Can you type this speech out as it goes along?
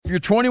you're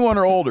 21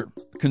 or older,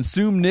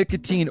 consume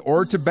nicotine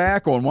or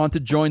tobacco, and want to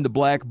join the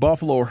Black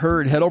Buffalo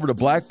herd, head over to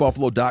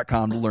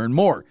blackbuffalo.com to learn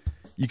more.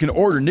 You can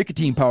order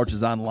nicotine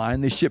pouches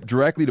online. They ship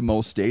directly to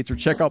most states, or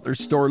check out their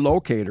store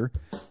locator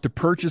to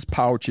purchase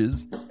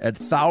pouches at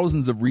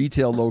thousands of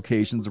retail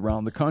locations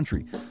around the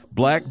country.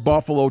 Black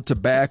Buffalo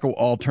Tobacco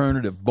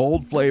Alternative.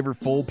 Bold flavor,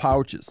 full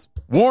pouches.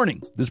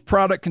 Warning, this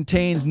product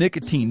contains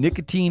nicotine.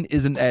 Nicotine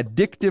is an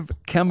addictive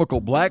chemical.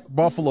 Black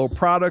Buffalo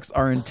products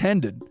are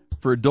intended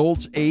for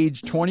adults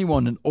aged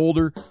 21 and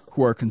older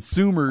who are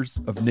consumers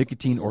of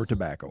nicotine or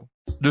tobacco.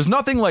 There's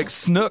nothing like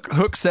snook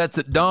hook sets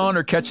at dawn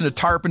or catching a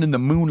tarpon in the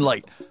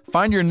moonlight.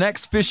 Find your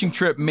next fishing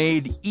trip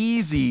made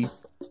easy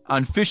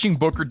on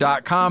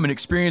fishingbooker.com and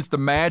experience the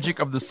magic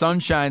of the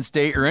Sunshine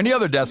State or any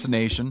other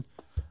destination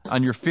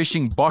on your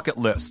fishing bucket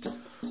list.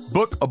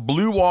 Book a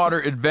blue water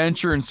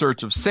adventure in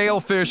search of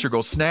sailfish or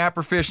go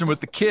snapper fishing with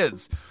the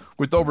kids.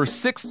 With over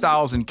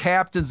 6,000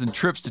 captains and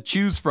trips to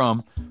choose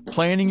from,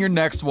 planning your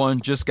next one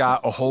just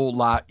got a whole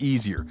lot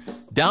easier.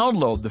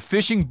 Download the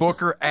Fishing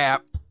Booker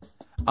app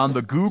on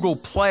the Google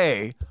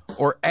Play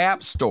or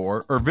App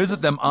Store, or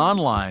visit them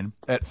online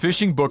at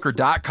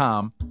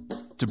fishingbooker.com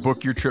to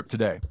book your trip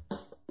today.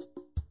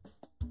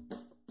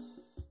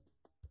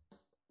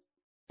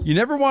 You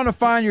never want to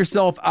find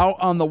yourself out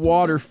on the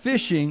water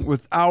fishing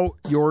without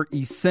your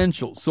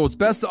essentials. So it's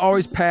best to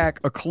always pack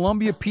a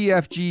Columbia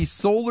PFG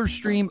Solar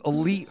Stream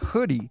Elite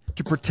hoodie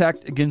to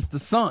protect against the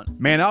sun.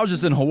 Man, I was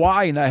just in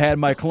Hawaii and I had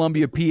my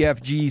Columbia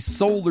PFG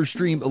Solar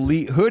Stream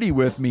Elite hoodie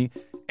with me.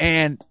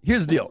 And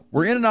here's the deal.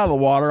 We're in and out of the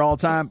water all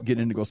the time,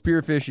 getting in to go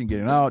spearfishing,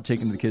 getting out,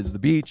 taking the kids to the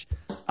beach.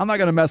 I'm not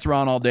going to mess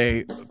around all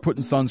day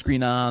putting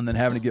sunscreen on, then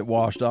having to get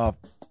washed off.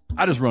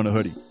 I just run a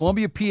hoodie.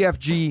 Columbia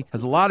PFG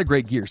has a lot of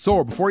great gear.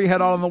 So before you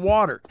head out on the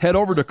water, head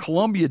over to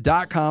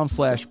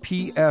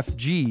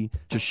Columbia.com/PFG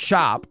to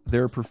shop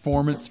their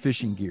performance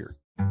fishing gear.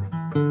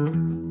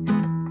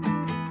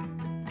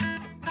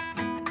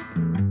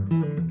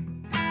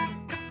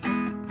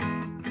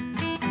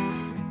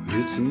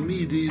 It's a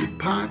MeatEater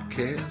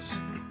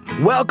podcast.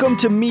 Welcome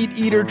to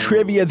MeatEater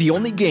Trivia, the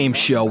only game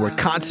show where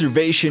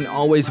conservation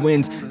always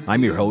wins.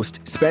 I'm your host,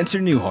 Spencer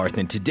Newharth,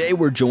 and today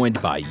we're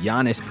joined by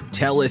Giannis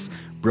Putelis,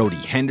 Brody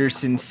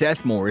Henderson,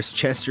 Seth Morris,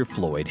 Chester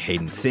Floyd,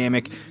 Hayden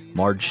Samick,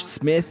 Marge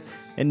Smith,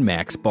 and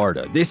Max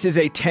Barta. This is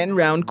a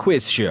 10-round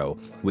quiz show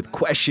with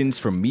questions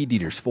from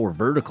MeatEater's 4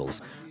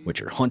 verticals,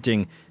 which are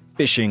hunting,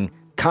 fishing,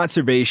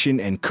 conservation,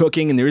 and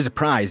cooking, and there is a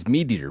prize.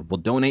 MeatEater will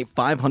donate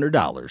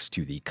 $500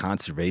 to the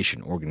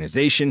conservation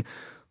organization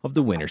of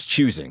the winner's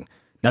choosing.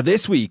 Now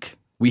this week,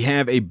 we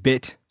have a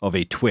bit of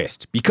a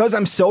twist. Because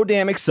I'm so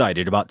damn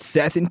excited about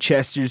Seth and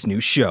Chester's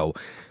new show,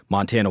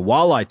 Montana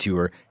Walleye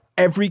Tour,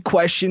 every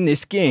question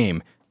this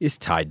game is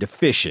tied to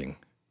fishing.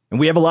 And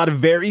we have a lot of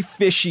very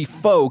fishy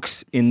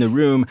folks in the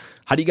room.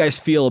 How do you guys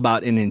feel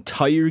about an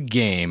entire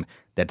game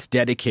that's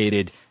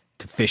dedicated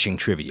to fishing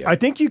trivia? I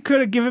think you could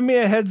have given me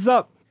a heads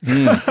up.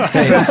 And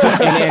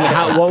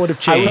what would have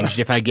changed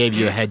if I gave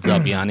you a heads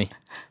up, Yanni?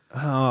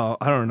 Oh,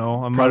 I don't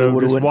know. I might Probably have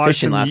would've just went watched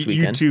fishing some last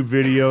weekend. YouTube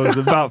videos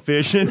about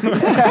fishing.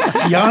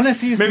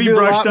 Giannis used Maybe to do a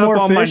brushed lot up more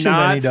on my fishing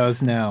than he knots.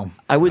 does now.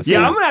 I would say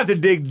Yeah, I'm going to have to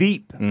dig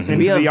deep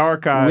into the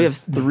archives. we have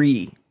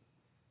 3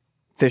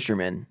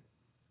 fishermen,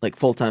 like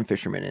full-time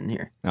fishermen in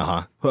here.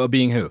 Uh-huh. Well,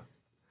 being who?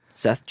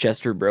 Seth,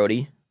 Chester,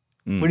 Brody.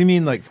 What do you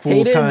mean, like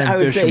Hayden, full-time I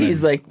would fisherman? say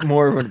he's like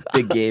more of a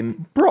big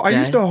game. Bro, I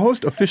guy. used to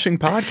host a fishing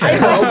podcast.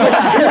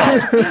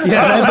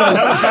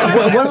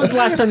 When was the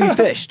last time you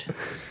fished?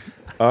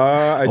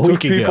 I A took week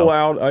people ago.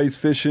 out ice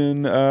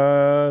fishing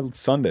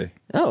Sunday.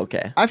 Oh,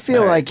 okay. I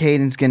feel like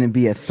Hayden's going to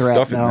be a threat,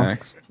 Stuff it, though.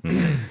 Max.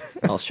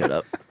 I'll shut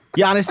up.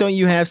 Giannis, don't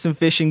you have some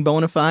fishing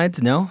bona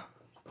fides? No?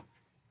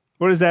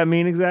 What does that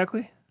mean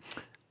exactly?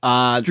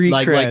 Street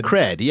like cred.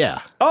 cred,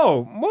 yeah.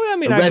 Oh, well, I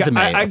mean, A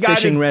resume, a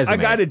fishing resume. I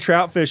guided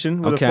trout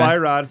fishing with Okay. a fly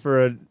rod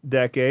for a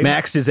decade.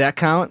 Max, does that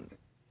count?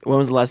 When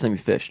was the last time you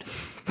fished?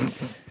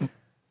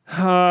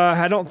 I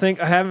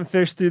haven't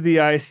fished through the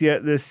ice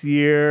yet this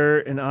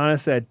year, and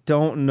honestly, I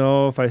don't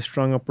know if I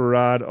strung up a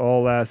rod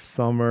all last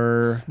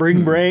summer.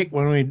 Spring break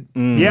when we...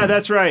 Yeah,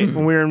 that's right.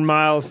 When we were in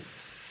Miles,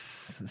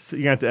 so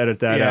you're going to have to edit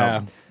that Yeah.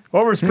 out.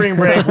 Over spring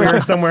break, we were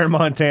somewhere in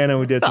Montana,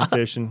 and we did some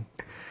fishing.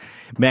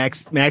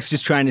 Max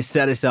just trying to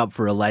set us up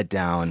for a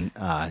letdown.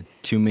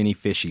 Too many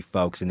fishy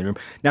folks in the room.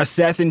 Now,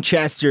 Seth and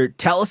Chester,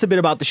 tell us a bit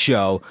about the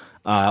show,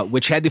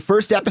 which had the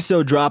first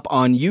episode drop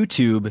on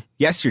YouTube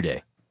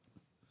yesterday.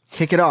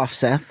 Kick it off,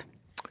 Seth.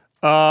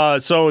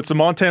 So it's a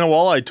Montana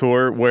Walleye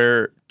Tour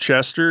where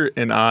Chester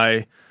and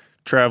I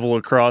travel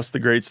across the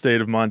great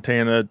state of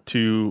Montana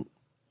to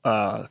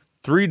 3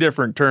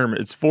 different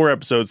tournaments. It's 4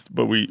 episodes,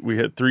 but we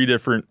hit 3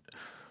 different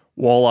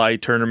walleye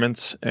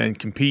tournaments and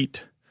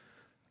compete.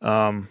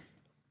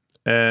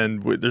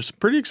 There's some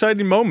pretty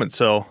exciting moments,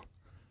 so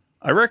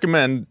I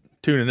recommend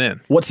tuning in.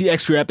 What's the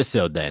extra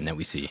episode then that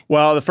we see?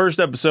 Well, the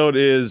first episode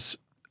is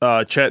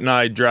Chet and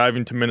I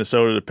driving to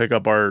Minnesota to pick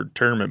up our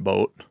tournament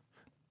boat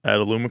at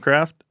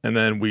Alumacraft, and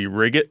then we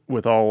rig it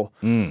with all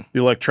the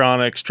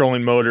electronics,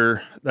 trolling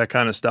motor, that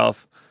kind of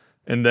stuff.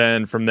 And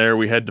then from there,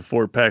 we head to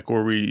Fort Peck,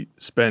 where we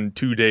spend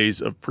 2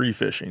 days of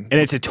pre-fishing. And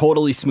it's a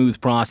totally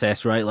smooth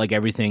process, right? Like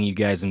everything you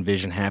guys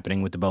envision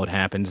happening with the boat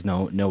happens.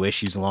 No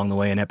issues along the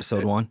way in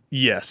episode 1?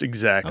 Yes,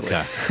 exactly.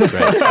 Okay,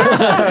 great.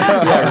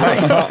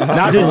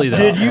 Not really, though.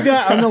 Did you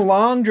guys, on the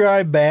long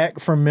drive back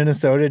from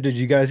Minnesota, did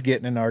you guys get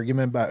in an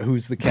argument about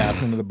who's the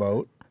captain of the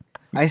boat?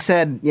 I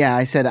said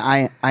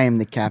I am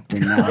the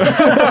captain now.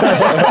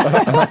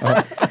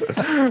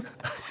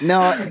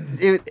 No,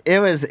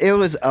 it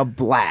was a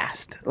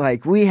blast.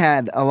 Like, we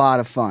had a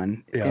lot of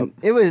fun. Yep. And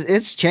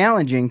it's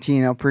challenging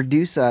to,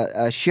 produce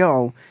a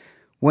show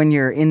when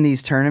you're in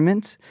these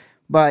tournaments.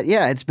 But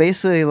yeah, it's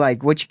basically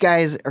like what you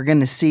guys are going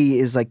to see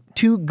is like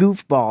two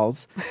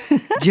goofballs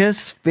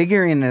just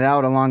figuring it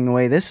out along the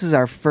way. This is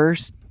our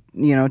first,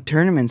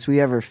 tournaments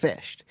we ever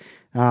fished.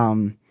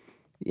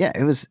 Yeah,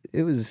 it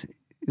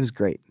was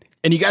great.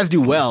 And you guys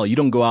do well. You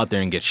don't go out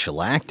there and get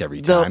shellacked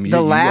every time.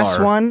 The last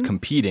you are one,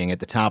 competing at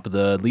the top of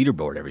the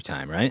leaderboard every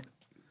time, right?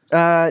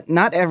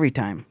 Not every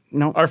time.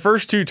 No. Our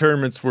first 2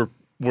 tournaments were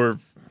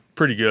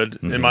pretty good,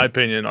 in my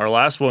opinion. Our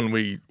last one,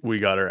 we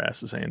got our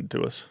asses handed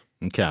to us.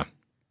 Okay.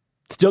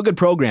 Still good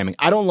programming.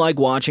 I don't like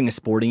watching a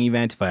sporting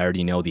event if I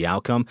already know the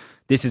outcome.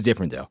 This is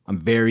different, though. I'm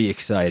very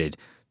excited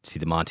to see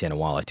the Montana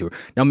Walleye Tour.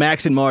 Now,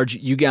 Max and Marge,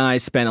 you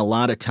guys spent a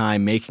lot of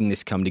time making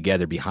this come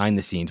together behind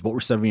the scenes. What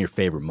were some of your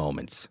favorite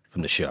moments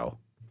from the show?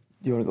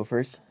 Do you want to go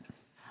first?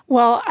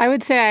 Well, I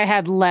would say I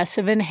had less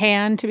of in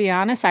hand, to be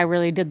honest. I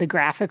really did the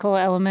graphical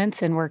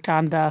elements and worked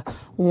on the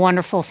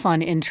wonderful,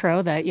 fun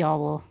intro that y'all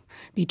will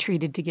be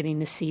treated to getting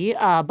to see.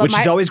 Which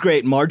is always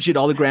great. Marge did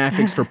all the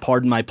graphics for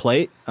Pardon My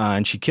Plate,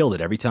 and she killed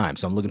it every time.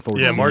 So I'm looking forward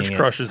to seeing Marge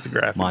crushes the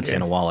graphic.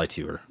 Montana Walleye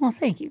Tour. Well,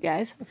 thank you,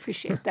 guys. I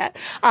appreciate that.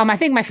 I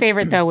think my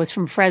favorite, though, was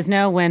from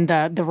Fresno when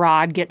the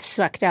rod gets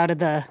sucked out of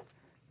the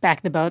back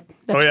of the boat.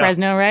 That's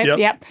Fresno, right?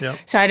 Yep.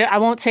 So I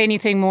won't say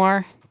anything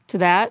more to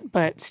that,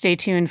 but stay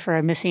tuned for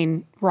a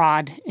missing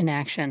rod in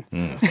action.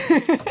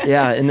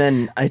 Yeah, and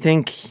then I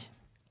think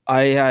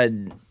I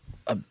had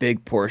a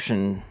big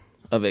portion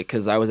of it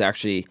because I was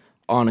actually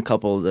on a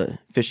couple of the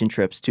fishing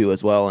trips too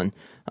as well, and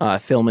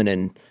filming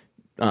and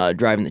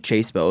driving the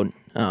chase boat.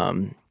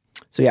 So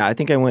yeah, I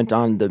think I went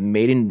on the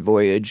maiden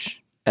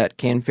voyage at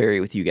Can Ferry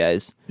with you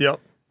guys. Yep.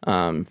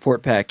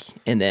 Fort Peck,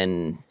 and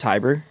then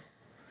Tiber.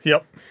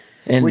 Yep.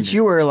 And Which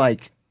you were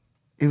like,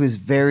 it was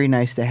very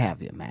nice to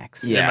have you,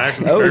 Max. Yeah, Max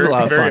was that was very- a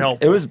lot of very fun.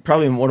 helpful. It was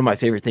probably one of my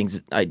favorite things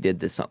that I did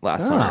this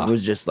last summer. It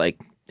was just like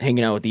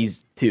hanging out with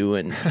these two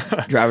and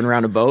driving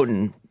around a boat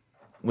and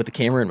with the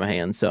camera in my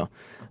hand. So,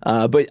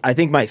 but I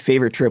think my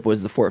favorite trip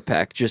was the Fort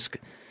Peck. Just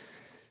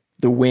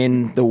the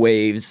wind, the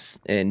waves,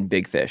 and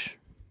big fish.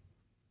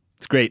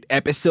 It's great.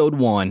 Episode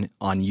 1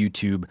 on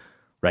YouTube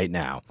right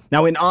now.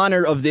 Now, in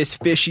honor of this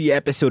fishy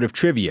episode of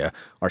trivia,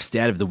 our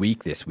stat of the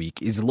week this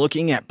week is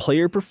looking at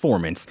player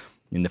performance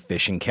in the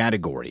fishing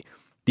category.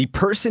 The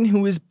person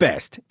who is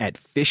best at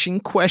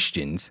fishing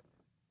questions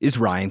is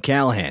Ryan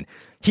Callahan.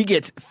 He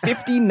gets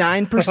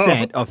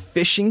 59% of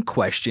fishing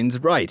questions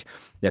right.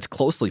 That's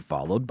closely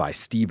followed by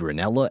Steve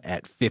Ranella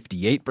at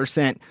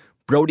 58%,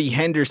 Brody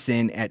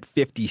Henderson at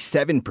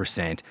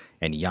 57%,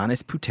 and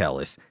Giannis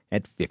Putelis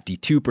at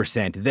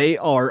 52%. They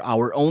are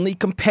our only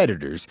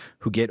competitors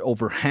who get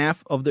over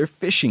half of their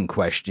fishing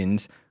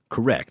questions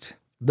correct.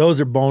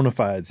 Those are bona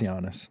fides,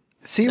 Giannis.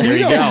 See, There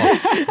you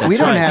go. we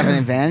don't have an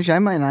advantage. I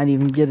might not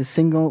even get a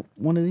single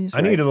one of these. I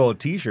need a little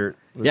T-shirt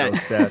with Yeah. those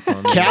stats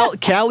on there.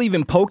 Cal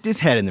even poked his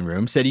head in the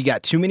room, said he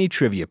got too many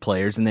trivia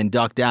players, and then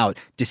ducked out,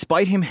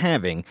 despite him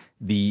having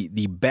the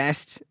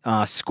best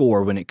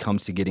score when it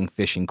comes to getting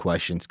fishing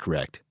questions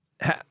correct.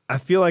 I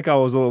feel like I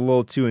was a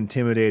little too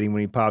intimidating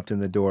when he popped in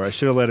the door. I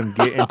should have let him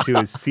get into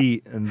his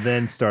seat and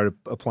then started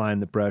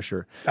applying the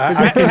pressure. 'Cause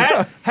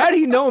had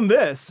he known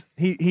this,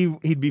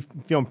 he'd be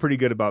feeling pretty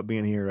good about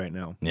being here right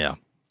now. Yeah.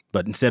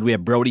 But instead, we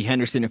have Brody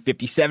Henderson at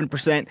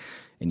 57%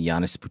 and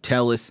Giannis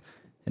Putelis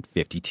at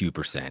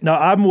 52%. No,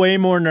 I'm way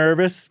more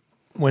nervous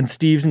when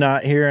Steve's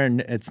not here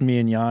and it's me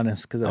and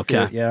Giannis because I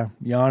feel,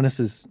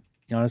 Giannis is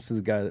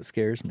the guy that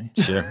scares me.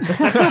 Sure.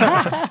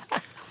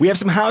 We have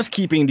some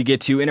housekeeping to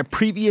get to. In a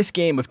previous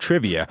game of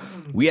trivia,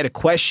 we had a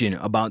question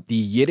about the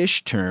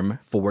Yiddish term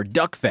for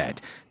duck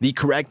fat. The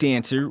correct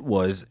answer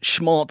was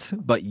schmaltz,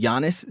 but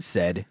Giannis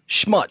said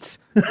schmutz.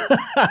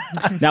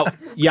 Now,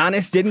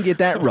 Giannis didn't get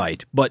that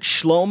right, but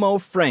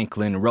Shlomo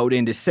Franklin wrote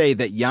in to say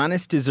that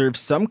Giannis deserves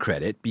some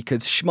credit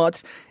because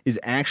schmutz is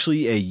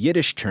actually a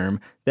Yiddish term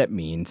that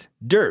means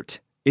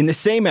dirt. In the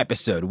same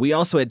episode, we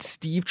also had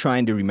Steve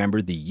trying to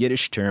remember the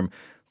Yiddish term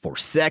for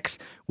sex,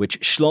 which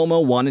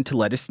Shlomo wanted to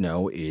let us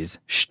know is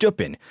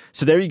stuppen.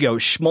 So there you go.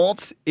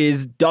 Schmaltz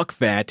is duck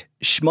fat,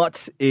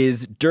 schmutz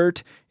is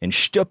dirt, and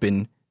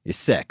stuppen is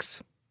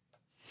sex.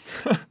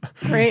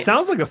 Great.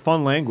 Sounds like a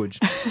fun language.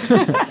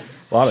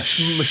 A lot of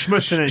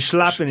schmutzing and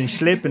slapping and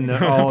slipping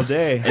all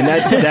day. And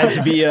that's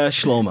via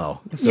Shlomo.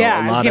 So yeah,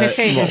 I was going to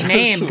say his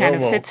name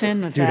kind of fits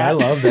in with Dude, that. I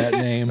love that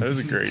name. That was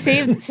a great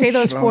name. Say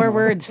those 4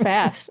 words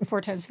fast,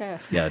 4 times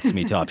fast. Yeah, it's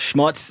me tough.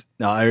 Schmutz.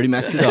 No, I already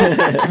messed it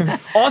up.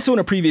 Also in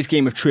a previous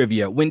game of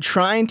trivia, when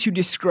trying to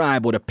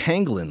describe what a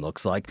pangolin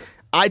looks like,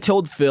 I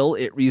told Phil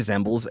it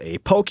resembles a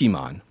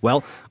Pokemon.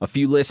 Well, a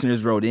few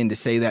listeners wrote in to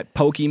say that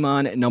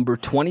Pokemon number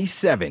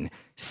 27,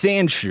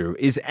 Sandshrew,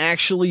 is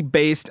actually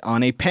based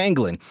on a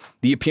pangolin.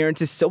 The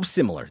appearance is so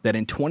similar that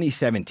in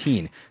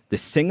 2017, the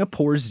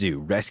Singapore Zoo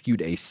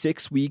rescued a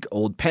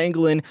 6-week-old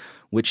pangolin,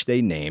 which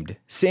they named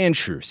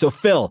Sandshrew. So,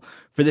 Phil,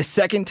 for the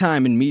second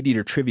time in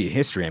MeatEater trivia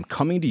history, I'm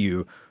coming to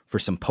you for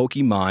some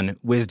Pokemon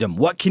wisdom.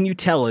 What can you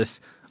tell us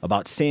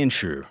about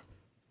Sandshrew?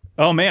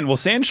 Oh, man. Well,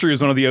 Sandshrew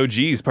is one of the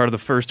OGs, part of the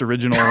first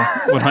original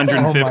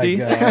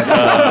 150. Oh, my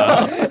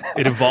God.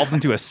 It evolves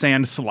into a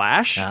sand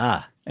slash.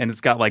 And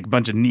it's got like a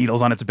bunch of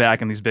needles on its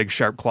back and these big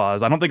sharp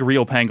claws. I don't think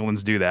real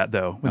pangolins do that,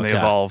 though, when they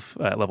evolve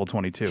at level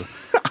 22.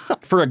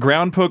 For a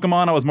ground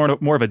Pokemon, I was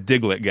more of a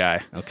Diglett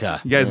guy. Okay.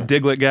 You guys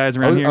Diglett guys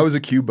around here? I was a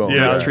Cubone.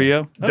 Yeah,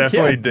 Trio?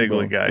 Definitely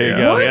Diglett guy. There you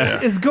go. What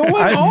Yeah. is going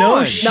on?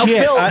 No shit. Now,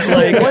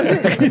 Phil,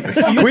 wasn't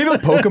We have a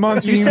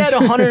Pokemon you theme. said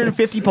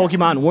 150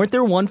 Pokemon. Weren't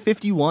there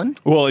 151?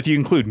 Well, if you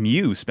include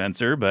Mew,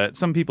 Spencer, but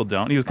some people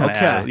don't. He was kind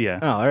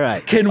of Oh, all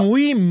right. Can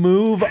we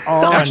move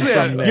on Actually,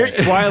 from there?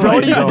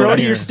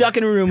 Brody, you're stuck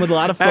in a room with a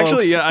lot of folks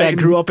Actually, yeah, that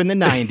grew up in the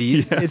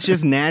 90s. It's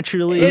just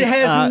naturally... It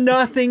has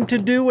nothing to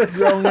do with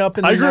growing up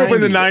in the 90s. I grew up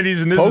in the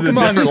 90s, and this is a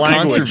Pokemon different is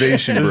language.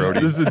 conservation, Brody.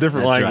 This is a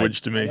different That's language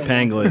right. to me.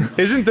 Pangolins.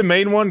 Isn't the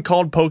main one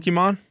called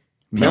Pokemon?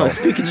 No, it's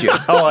Pikachu.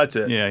 Oh, that's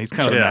it. Yeah, he's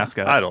kind of a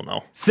mascot. I don't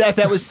know. Seth,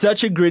 that was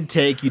such a good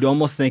take. You'd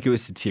almost think it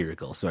was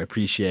satirical, so I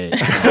appreciate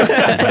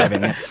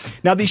having it.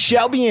 Now, the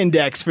Shelby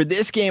Index for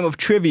this game of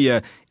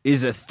trivia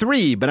is a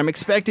 3, but I'm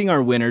expecting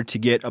our winner to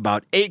get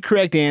about 8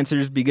 correct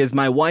answers because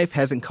my wife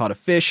hasn't caught a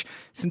fish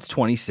since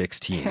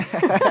 2016.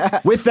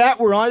 With that,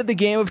 we're on to the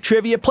game of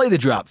trivia. Play the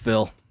drop,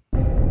 Phil.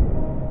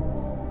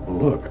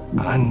 Look,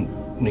 I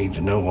need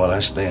to know what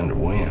I stand to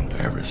win.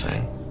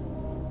 Everything.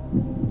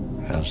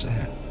 How's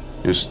that?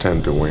 You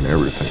stand to win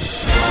everything.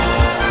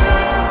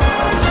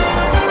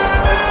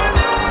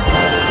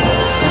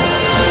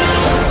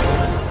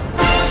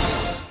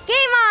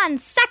 Game on,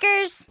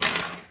 suckers!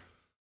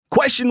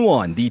 Question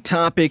 1. The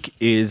topic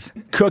is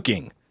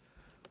cooking.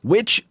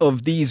 Which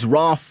of these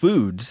raw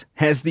foods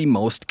has the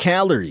most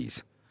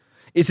calories?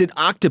 Is it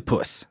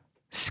octopus,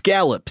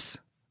 scallops,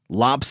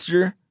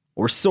 lobster,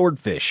 or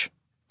swordfish?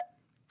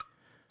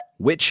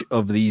 Which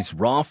of these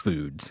raw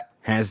foods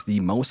has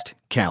the most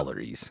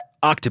calories?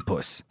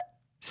 Octopus,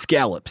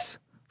 scallops,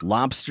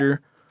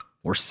 lobster,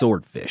 or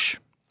swordfish?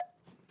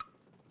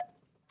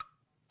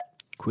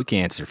 Quick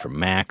answer from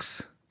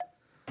Max.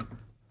 The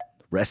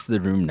rest of the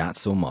room, not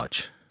so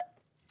much.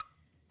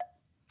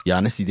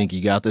 Giannis, you think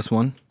you got this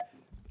one?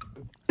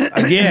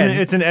 Again,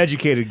 It's an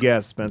educated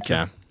guess, Spencer.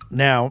 Okay.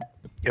 now,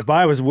 if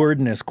I was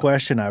wording this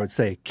question, I would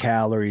say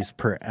calories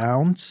per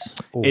ounce.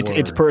 Or...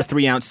 It's per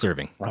 3-ounce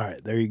serving. All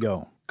right, there you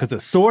go. Because a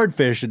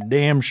swordfish would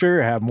damn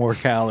sure have more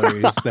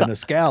calories than a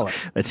scallop.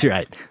 That's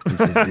right.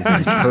 This is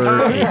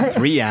per a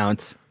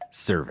 3-ounce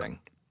serving.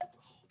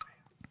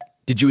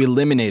 Did you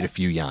eliminate a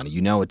few, Yanni?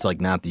 You know it's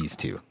like not these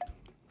two.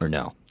 Or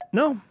no?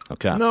 No.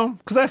 Okay. No,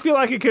 because I feel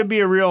like it could be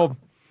a real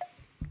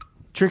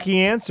tricky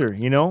answer,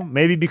 you know?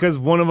 Maybe because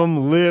one of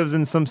them lives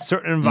in some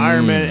certain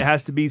environment, it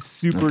has to be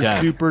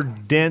super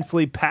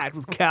densely packed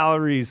with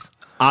calories.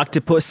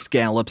 Octopus,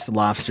 scallops,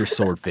 lobster,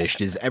 swordfish.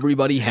 Does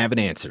everybody have an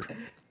answer?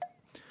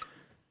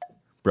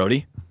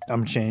 Brody?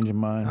 I'm changing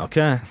mine.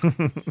 Okay.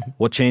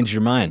 What changed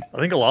your mind? I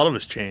think a lot of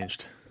us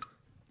changed.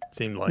 It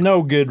seemed like.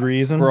 No good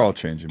reason. We're all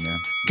changing, man.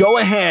 Go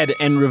ahead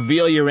and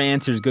reveal your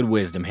answers. Good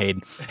wisdom,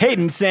 Hayden.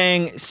 Hayden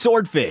saying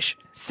swordfish.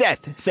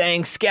 Seth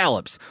saying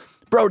scallops.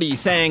 Brody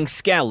saying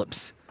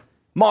scallops.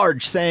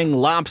 Marge saying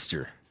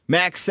lobster.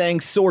 Max saying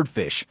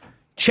swordfish.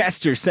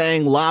 Chester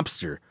saying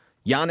lobster.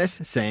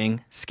 Giannis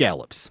saying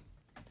scallops.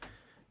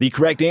 The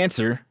correct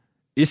answer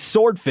is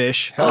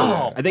swordfish.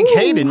 I think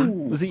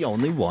Hayden was the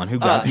only one who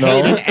got it.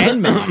 Hayden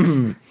and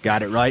Max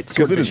got it right.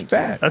 Because it is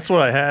fat. That's what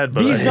I had.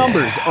 But These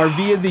numbers are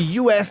via the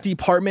U.S.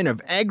 Department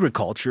of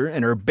Agriculture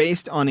and are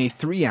based on a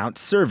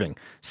 3-ounce serving.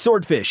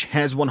 Swordfish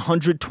has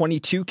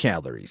 122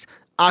 calories.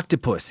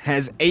 Octopus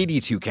has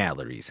 82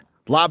 calories.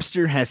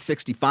 Lobster has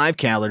 65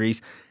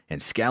 calories.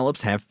 And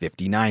scallops have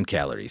 59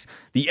 calories.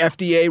 The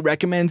FDA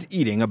recommends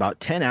eating about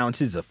 10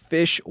 ounces of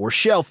fish or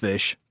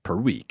shellfish per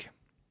week.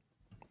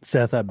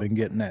 Seth, I've been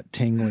getting that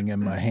tingling in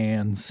my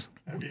hands.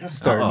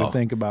 Starting to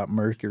think about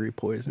mercury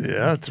poisoning.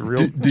 Yeah, it's a real.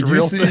 Did it's a you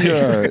real see?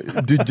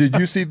 thing. Did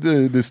you see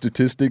the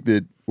statistic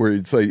that where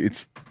it's like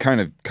it's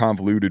kind of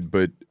convoluted,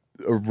 but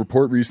a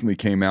report recently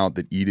came out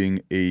that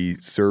eating a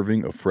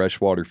serving of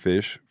freshwater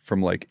fish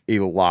from like a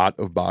lot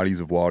of bodies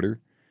of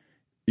water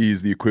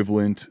is the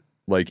equivalent,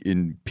 like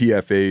in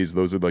PFAs,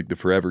 those are like the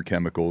forever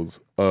chemicals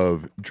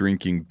of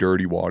drinking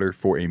dirty water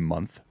for a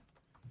month.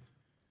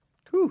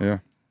 Whew. Yeah.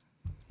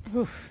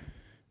 Oof.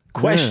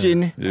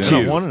 Question I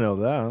 2. want to know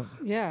that.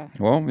 Yeah.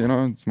 Well,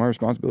 it's my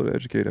responsibility to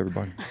educate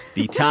everybody.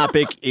 The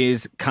topic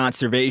is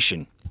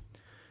conservation.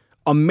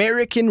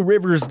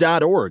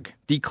 AmericanRivers.org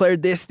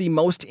declared this the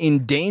most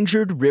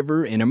endangered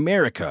river in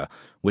America,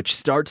 which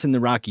starts in the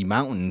Rocky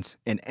Mountains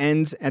and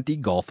ends at the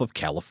Gulf of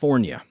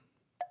California.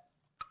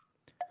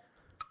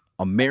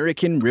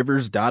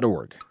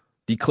 AmericanRivers.org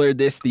declared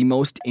this the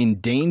most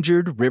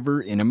endangered river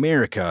in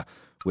America,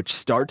 which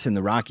starts in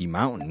the Rocky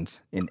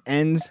Mountains and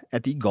ends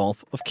at the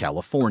Gulf of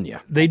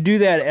California. They do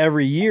that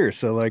every year.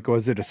 So, like,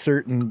 was it a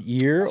certain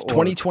year? It's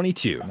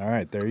 2022. All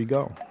right, there you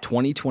go.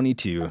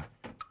 2022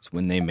 is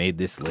when they made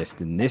this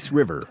list, and this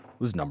river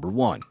was number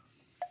 1.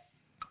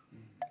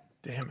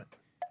 Damn it.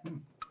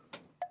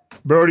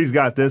 Brody's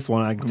got this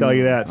one. I can tell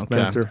you that,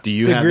 Spencer. Do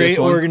you It's a have great this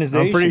one?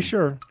 organization. I'm pretty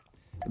sure.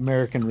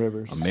 American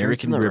Rivers.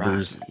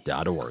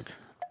 AmericanRivers.org.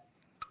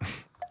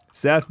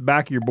 Seth,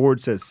 back of your board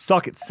says,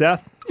 "Suck it,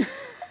 Seth."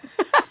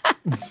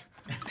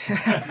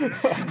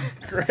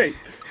 Great.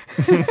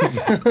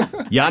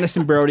 Giannis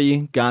and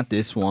Brody got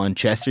this one.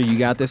 Chester, you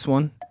got this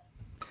one?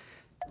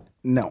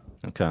 No.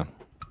 Okay.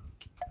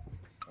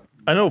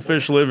 I know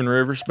fish live in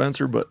rivers,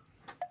 Spencer, but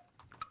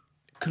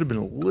it could have been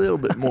a little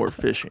bit more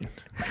fishing.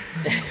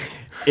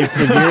 If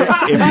you're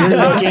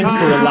looking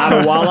for a lot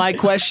of walleye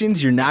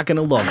questions, you're not going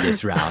to love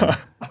this round.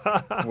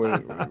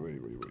 Wait.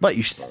 But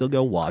you should still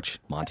go watch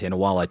Montana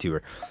Walleye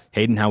Tour.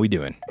 Hayden, how we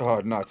doing? Oh,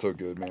 not so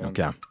good, man.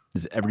 Okay.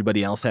 Does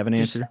everybody else have an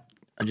answer?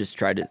 I just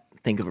tried to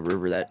think of a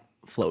river that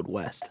flowed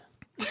west.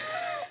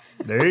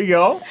 There you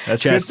go.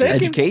 That's Chester. good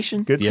thinking.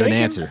 Education. Good Do you have an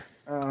thinking. answer?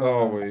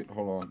 Oh, wait,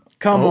 hold on.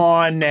 Come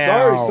on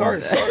now.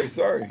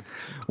 Sorry.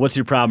 What's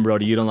your problem,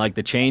 Brody? You don't like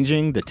the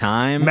changing, the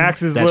time?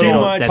 Max's That little- they Too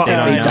don't- much that they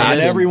don't time.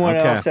 notice? Everyone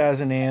Okay. else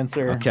has an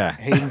answer. Okay.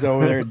 Hayden's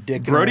over there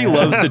dicking Brody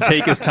around. loves to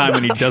take his time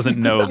when he doesn't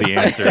know the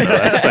answer.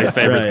 That's my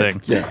favorite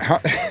right. thing.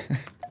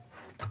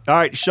 All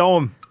right, show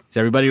him. Is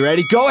everybody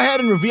ready? Go ahead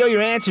and reveal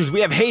your answers.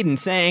 We have Hayden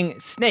saying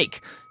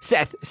snake,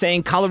 Seth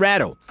saying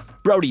Colorado,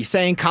 Brody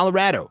saying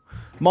Colorado,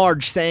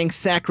 Marge saying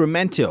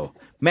Sacramento,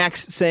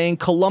 Max saying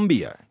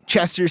Columbia,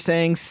 Chester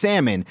saying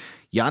salmon,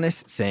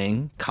 Giannis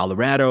saying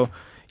Colorado.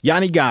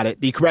 Yanni got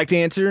it. The correct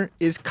answer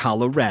is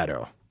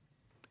Colorado,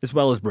 as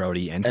well as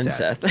Brody and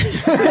Seth.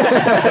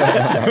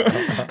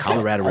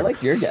 Colorado I River.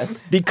 liked your guess.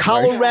 The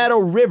Colorado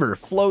River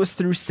flows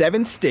through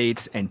 7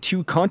 states and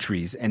 2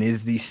 countries and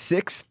is the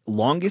 6th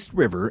longest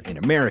river in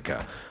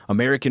America.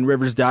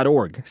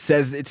 AmericanRivers.org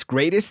says its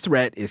greatest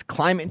threat is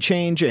climate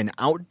change and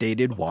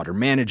outdated water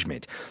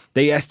management.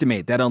 They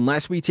estimate that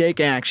unless we take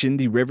action,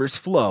 the river's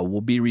flow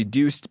will be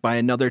reduced by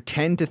another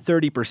 10 to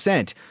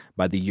 30%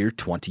 by the year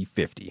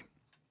 2050.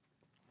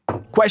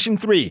 Question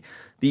 3.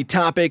 The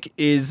topic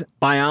is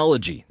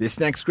biology. This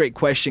next great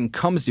question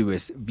comes to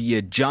us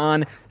via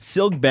John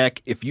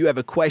Silgbeck. If you have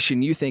a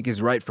question you think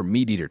is right for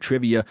MeatEater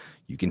Trivia,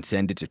 you can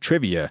send it to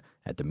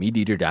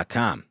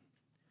trivia@themeateater.com.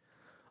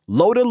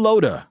 Loda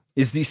Loda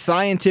is the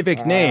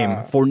scientific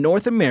name for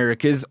North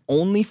America's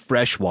only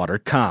freshwater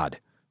cod.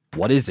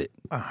 What is it?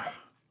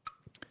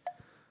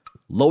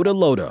 Loda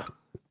Loda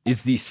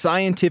is the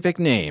scientific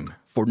name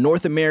for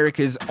North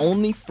America's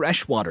only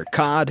freshwater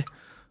cod.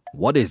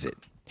 What is it?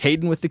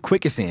 Hayden with the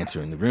quickest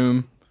answer in the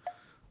room.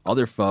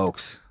 Other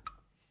folks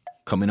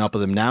coming up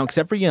with them now,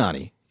 except for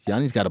Yanni.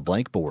 Yanni's got a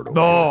blank board over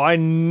Oh, I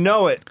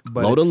know it.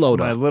 But Loda it's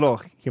Loda. my little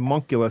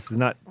homunculus is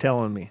not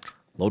telling me.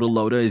 Loda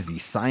Loda is the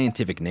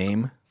scientific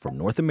name for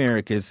North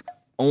America's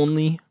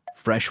only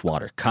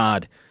freshwater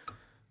cod.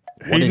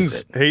 What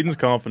is it? Hayden's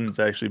confidence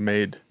actually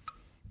made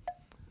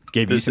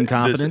Gave you some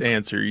confidence? this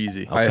answer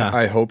easy. Okay.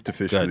 I hope to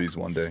fish for Good. these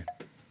one day.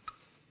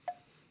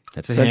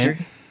 That's a Spencer?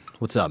 hint.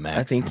 What's up,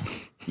 Max? I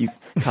think you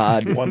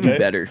cod One do day.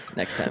 better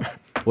next time.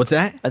 What's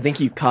that? I think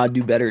you cod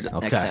do better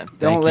next time. Don't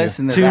Thank you.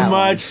 listen to Too that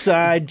much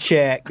side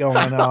chat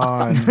going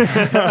on.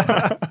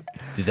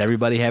 Does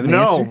everybody have an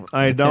answer? No,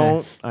 I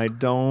don't. I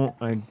don't.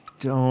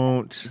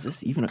 Is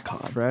this even a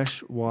cod?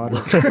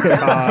 Freshwater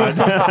cod.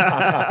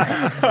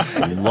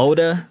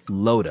 Loda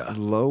Loda.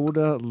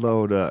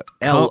 Loda.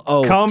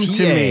 L-O-T-A. Come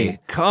to me.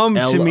 Come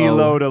to me,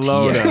 Loda.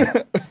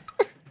 L-O-T-A.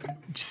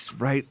 Just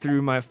right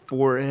through my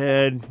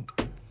forehead,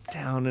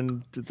 down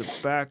into the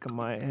back of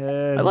my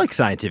head. I like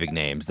scientific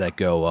names that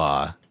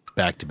go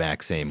back to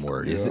back, same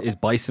word. Is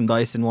bison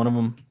Dyson one of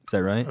them? Is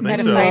that right?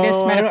 think so.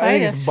 Metaphytus, I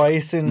think it's metaphytus.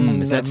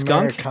 bison. Is that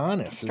skunk?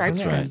 Americanus, Striped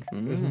isn't it?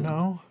 skunk. Isn't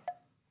no?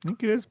 I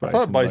think it is I bison.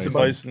 thought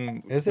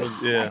bison. Is it? I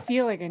Yeah.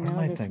 feel like I know am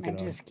I this and I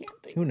thinking of? just can't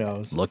think. Who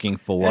knows? Looking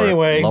for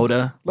Anyway,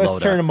 Loda. let's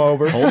Loda. turn 'em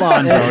over. Hold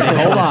on, Brody.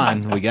 Hold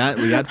on. We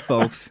got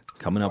folks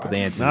coming up with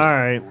answers. All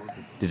right.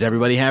 Does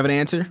everybody have an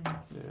answer?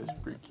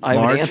 I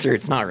have Marge? an answer.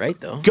 It's not right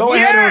though. Go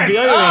ahead and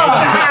reveal your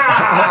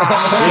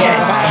answer.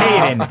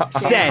 Hayden,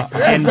 Seth,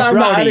 and I'm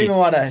not Brody even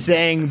wanna-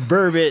 saying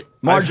Burbot.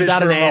 Marge fish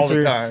without an for 'em all the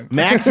answer. time.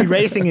 Max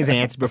erasing his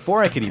answer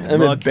before I could even I'm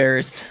look.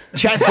 embarrassed.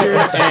 Chester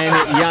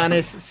and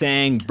Giannis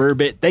saying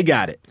Burbot. They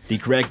got it. The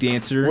correct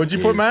answer What'd you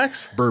put, is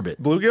Max? Burbot.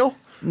 Bluegill?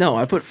 No,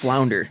 I put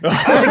flounder. I'd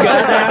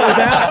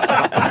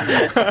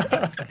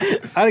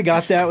have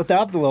got that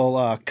without the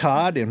little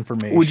cod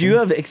information. Would you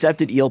have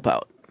accepted eel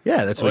pout?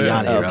 Yeah, that's what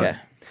Yanni wrote. Okay.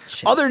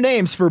 Other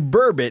names for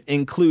burbot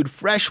include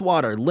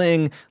freshwater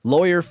ling,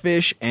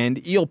 lawyerfish,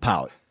 and eel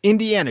pout.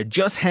 Indiana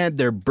just had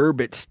their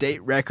burbot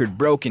state record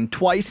broken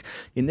twice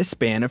in the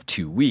span of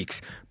 2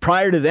 weeks.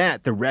 Prior to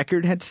that, the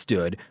record had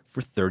stood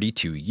for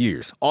 32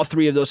 years. All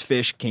three of those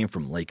fish came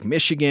from Lake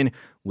Michigan,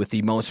 with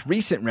the most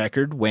recent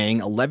record weighing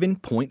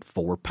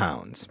 11.4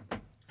 pounds.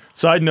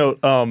 Side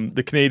note,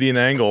 the Canadian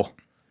angle,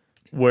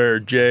 where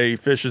Jay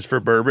fishes for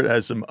burbot,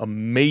 has some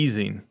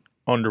amazing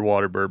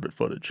underwater burbot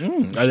footage.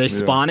 Are they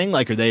spawning?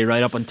 Like, are they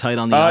right up and tight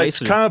on the ice?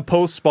 It's kind of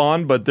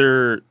post-spawn, but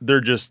they're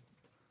just,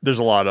 there's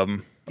a lot of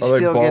them. Are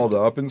they balled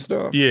up and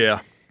stuff?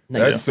 Yeah.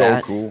 That's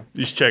so cool.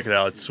 You should check it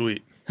out. It's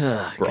sweet.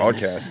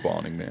 Broadcast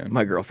spawning, man.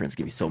 My girlfriend's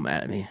gonna be so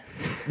mad at me.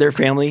 Their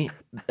family,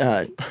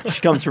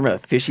 she comes from a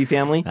fishy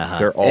family.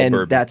 They're all and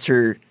burbot. that's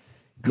her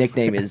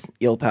nickname is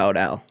Il Pout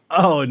Al.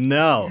 Oh,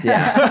 no.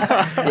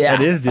 Yeah.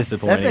 That is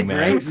disappointing, That's a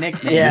man. great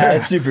nickname. Yeah,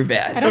 it's super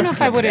bad. I don't know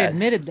if I would have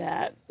admitted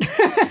that.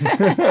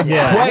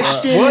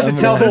 Question We'll have to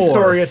tell this 4.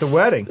 story at the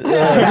wedding.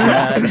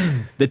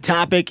 The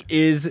topic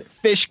is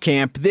fish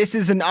camp. This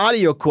is an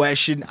audio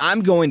question.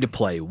 I'm going to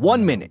play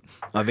 1 minute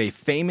of a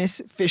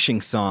famous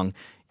fishing song.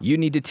 You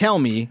need to tell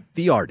me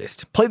the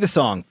artist. Play the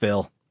song,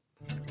 Phil.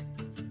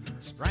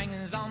 Spring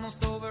is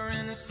almost over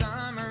and the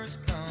summer's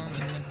come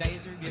and the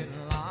days are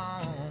getting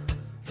long.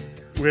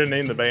 We're going to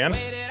name the band?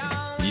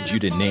 Need you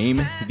to name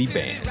the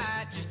band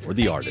or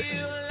the artist.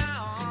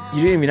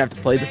 You didn't even have to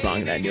play the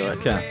song, and I knew it.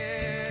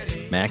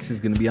 Okay. Max is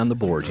going to be on the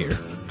board here.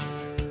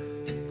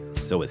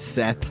 So with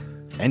Seth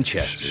and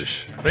Chester.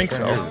 I think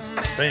so.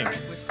 I think.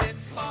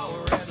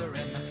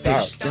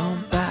 Fish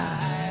don't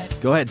bite.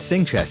 Go ahead,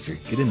 sing, Chester.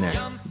 Get in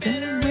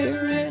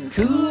there.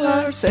 Cool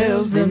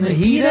ourselves in the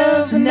heat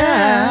of the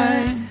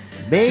night.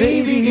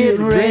 Baby, get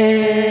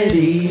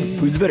ready.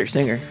 Who's a better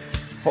singer?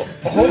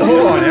 Hold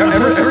on.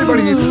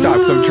 Everybody needs to stop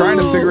because I'm trying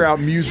to figure out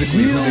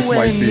musically who this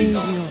might be.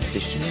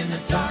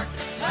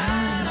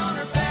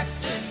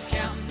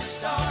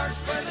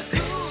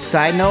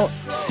 Side note,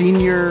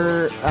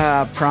 senior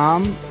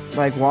prom,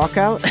 like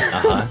walkout,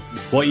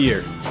 What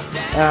year?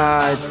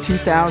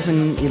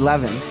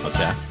 2011.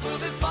 Okay.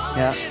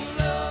 Yeah.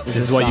 This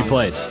is what you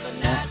played.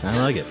 I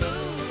like it.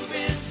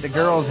 The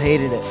girls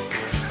hated it.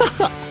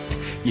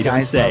 You don't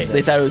Guys say. loved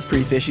They thought it was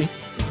pretty fishy.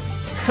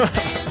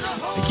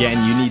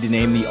 Again, you need to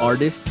name the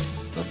artist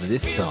of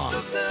this song.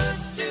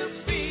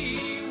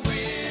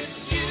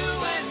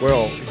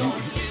 Well,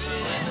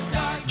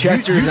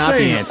 Chester is not the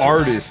saying answer.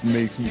 artist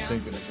makes me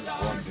think this is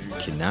one dude.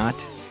 Cannot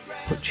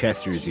put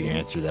Chester as the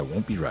answer. That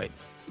won't be right.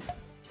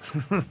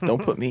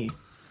 Don't put me.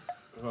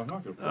 I'm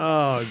not gonna put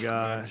Oh,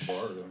 gosh.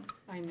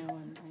 I know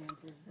an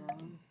answer's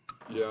wrong.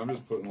 Yeah, I'm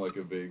just putting like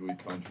a vaguely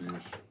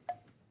countryish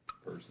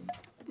person.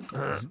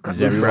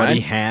 Does everybody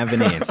have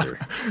an answer?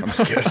 I'm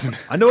just guessing.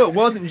 I know it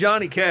wasn't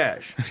Johnny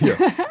Cash.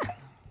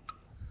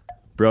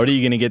 Brody,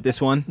 you gonna get this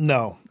one?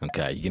 No.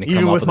 Okay, you gonna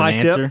Even come up with with my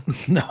an answer?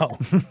 tip? No.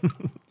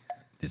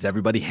 Does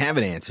everybody have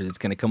an answer that's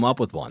gonna come up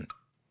with one?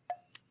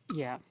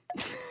 Yeah.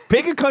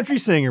 Pick a country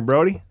singer,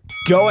 Brody.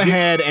 Go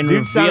ahead and Dude,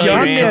 reveal sounds your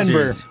like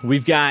answers.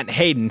 We've got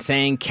Hayden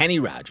saying Kenny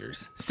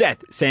Rogers,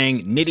 Seth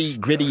saying Nitty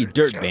Gritty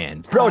Dirt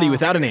Band, Brody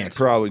without an answer,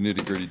 Probably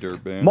Nitty Gritty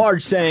Dirt Band.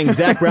 Marge saying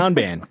Zach Brown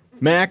Band,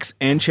 Max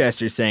and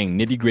Chester saying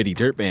Nitty Gritty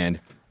Dirt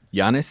Band,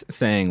 Giannis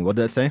saying, what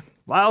did that say?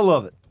 Lyle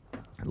Lovett.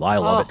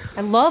 Lyle Lovett.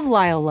 I love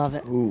Lyle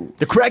Lovett.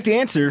 The correct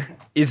answer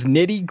is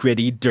Nitty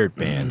Gritty Dirt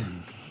Band.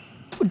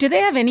 Do they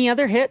have any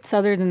other hits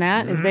other than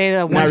that? Is they the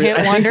Now, one-hit I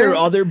think wonder? their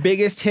other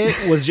biggest hit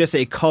was just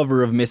a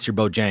cover of Mr.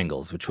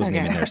 Bojangles, which wasn't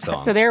Okay. even their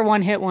song. So they're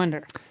one-hit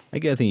wonder. I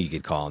think you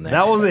could call them that.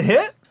 That was a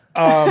hit?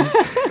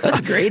 That's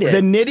a great hit.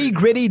 The Nitty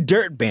Gritty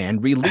Dirt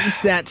Band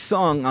released that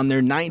song on their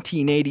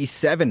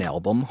 1987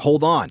 album,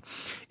 Hold On.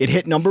 It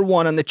hit number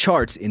 1 on the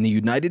charts in the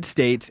United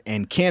States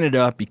and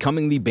Canada,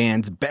 becoming the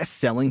band's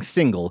best-selling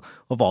single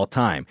of all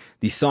time.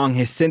 The song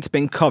has since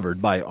been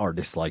covered by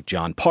artists like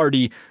John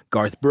Party,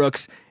 Garth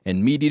Brooks,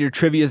 and MeatEater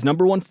Trivia's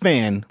 #1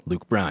 fan,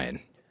 Luke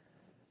Bryan.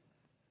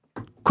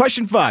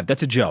 Question 5.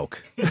 That's a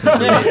joke. So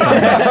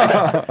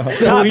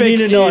we need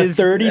to know a is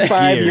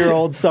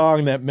 35-year-old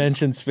song that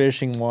mentions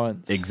fishing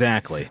once.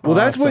 Exactly. Well,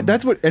 that's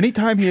what.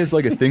 Anytime he has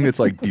like a thing that's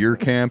like deer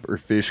camp or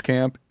fish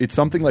camp, it's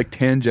something like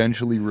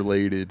tangentially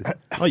related.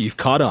 Oh, you've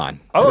caught on.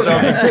 Oh, that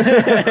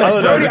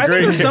was a I think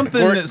great, there's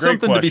something great to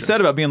be question.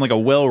 said about being like a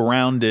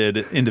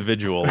well-rounded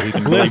individual who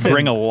can really Listen.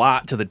 bring a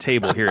lot to the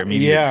table here at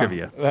MeatEater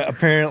Trivia.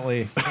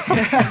 Apparently.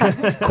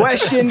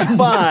 Question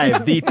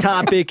 5. The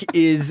topic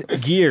is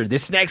gear.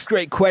 This next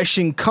great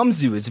question comes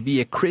to us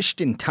via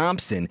Christian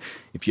Thompson.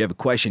 If you have a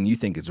question you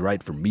think is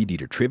right for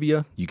MeatEater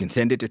Trivia, you can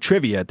send it to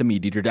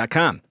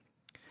trivia@themeateater.com.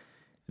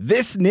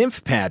 This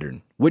nymph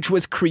pattern, which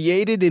was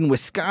created in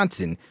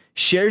Wisconsin,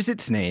 shares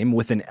its name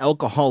with an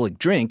alcoholic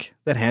drink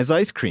that has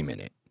ice cream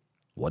in it.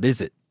 What is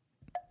it?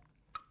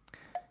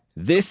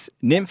 This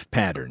nymph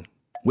pattern,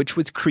 which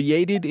was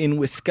created in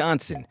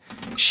Wisconsin,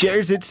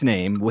 shares its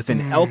name with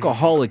an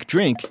alcoholic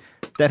drink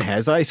that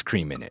has ice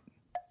cream in it.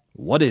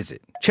 What is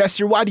it?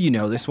 Chester, why do you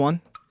know this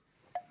one?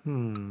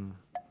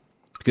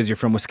 Because you're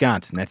from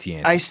Wisconsin. That's the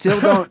answer. I still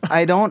don't.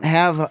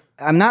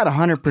 I'm not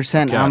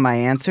 100% on my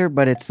answer,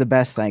 but it's the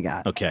best I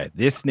got. Okay.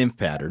 This nymph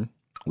pattern,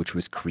 which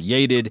was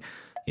created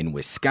in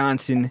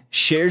Wisconsin,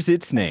 shares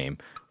its name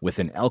with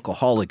an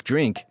alcoholic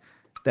drink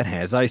that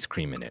has ice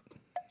cream in it.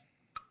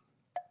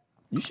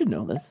 You should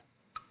know this.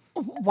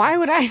 Why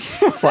would I?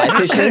 Fly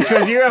fishing?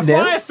 Because you're a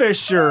fly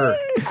fisher.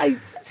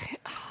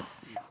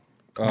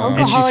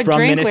 And she's from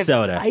drink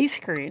Minnesota. With ice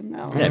cream,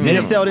 though. Yeah,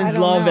 Minnesotans I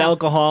don't love know.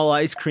 alcohol,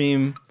 ice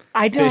cream,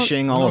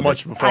 fishing, all of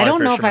it. I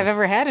don't know if I've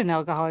ever had an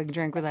alcoholic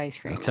drink with ice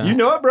cream. You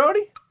know it,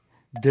 Brody?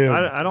 Dude.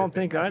 I don't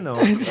think I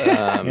know.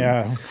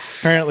 Yeah.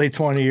 Apparently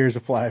 20 years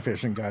of fly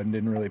fishing guiding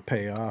didn't really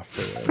pay off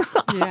for this.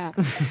 Yeah.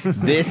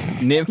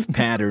 This nymph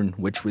pattern,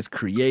 which was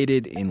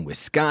created in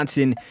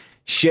Wisconsin,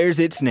 shares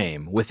its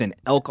name with an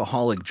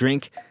alcoholic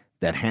drink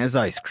that has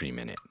ice cream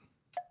in it.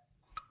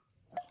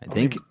 I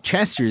think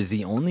Chester is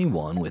the only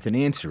one with an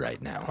answer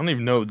right now. I don't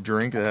even know a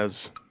drink that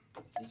has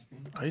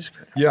ice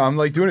cream. Yeah, I'm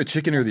like doing a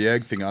chicken or the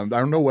egg thing. I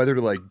don't know whether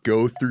to like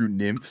go through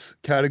nymphs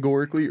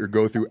categorically or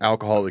go through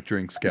alcoholic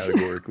drinks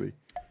categorically.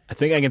 I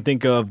think I can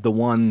think of the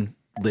one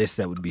list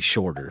that would be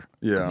shorter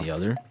than the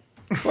other.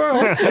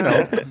 Well, you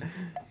know.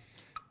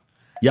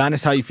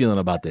 Giannis, how you feeling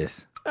about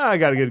this? I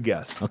got a good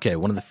guess. Okay,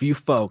 one of the few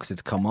folks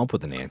that's come up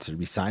with an answer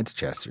besides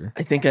Chester.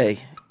 I think I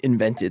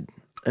invented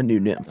a new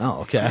nymph.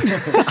 Oh, okay.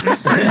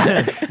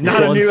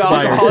 Not a new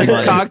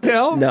alcoholic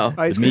cocktail? No.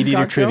 The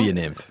MeatEater trivia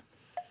nymph.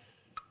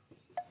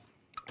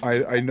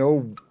 I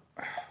know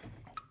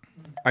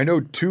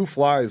 2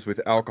 flies with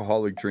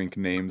alcoholic drink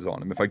names on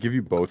them. If I give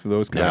you both of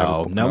those, can I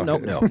have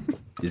No.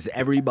 Does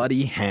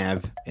everybody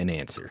have an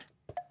answer?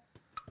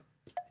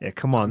 Yeah,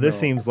 come on. This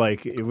seems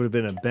like it would have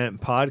been a bent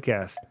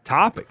podcast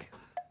topic.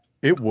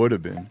 It would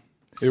have been.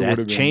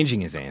 Seth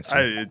changing his answer.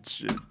 I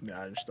just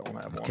don't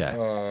have one.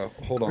 Okay.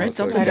 Hold on. Write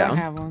something I down. don't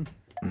have one.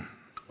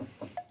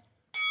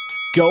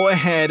 Go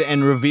ahead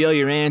and reveal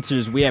your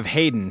answers. We have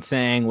Hayden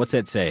saying, what's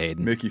that say,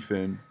 Hayden? Mickey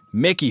Finn.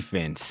 Mickey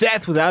Finn.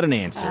 Seth without an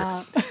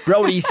answer.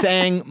 Brody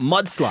saying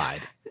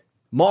mudslide.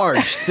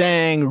 Marge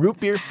saying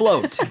root beer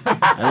float.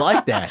 I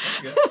like that.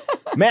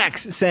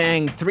 Max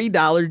saying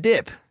 $3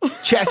 dip.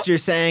 Chester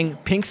saying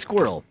pink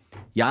squirrel.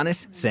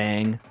 Giannis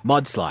saying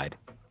mudslide.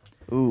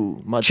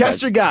 Ooh, mudslide.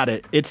 Chester got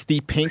it. It's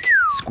the pink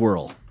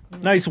squirrel.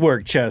 Nice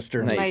work,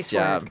 Chester. Nice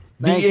job.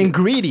 The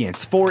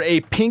ingredients for a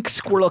pink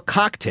squirrel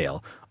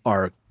cocktail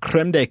are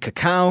creme de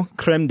cacao,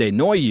 creme de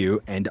noyau,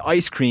 and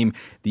ice cream.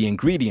 The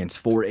ingredients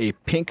for a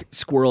pink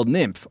squirrel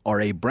nymph are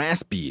a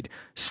brass bead,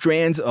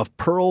 strands of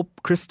pearl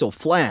crystal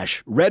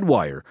flash, red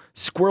wire,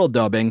 squirrel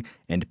dubbing,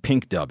 and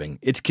pink dubbing.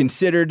 It's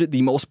considered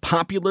the most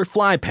popular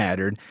fly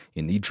pattern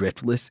in the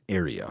driftless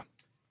area.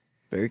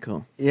 Very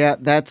cool. Yeah,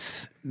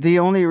 that's the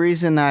only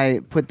reason I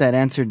put that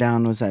answer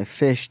down was I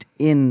fished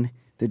in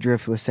the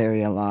driftless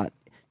area a lot.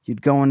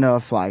 You'd go into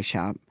a fly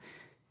shop.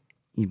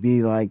 You'd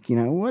be like,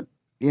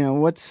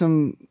 what's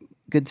some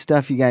good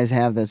stuff you guys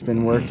have that's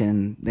been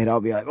working? They'd all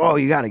be like, oh,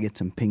 you got to get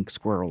some pink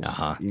squirrels,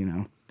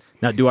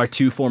 Now, do our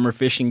 2 former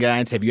fishing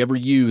guides, have you ever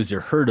used or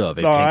heard of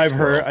a No, pink I've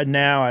squirrel?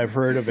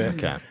 heard of it.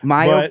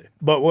 Okay.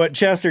 But what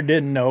Chester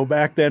didn't know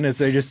back then is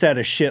they just had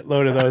a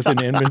shitload of those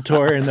in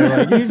inventory, and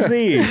they're like, use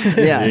these,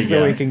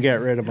 so we can get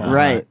rid of them.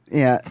 Right,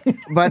 yeah.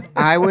 But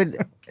I would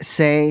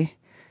say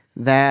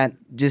that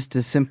just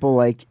a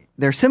simple,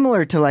 they're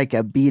similar to like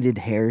a beaded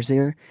hare's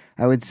ear.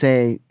 I would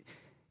say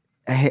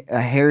a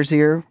hare's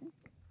ear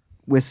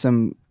with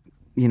some,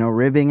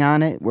 ribbing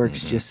on it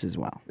works just as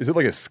well. Is it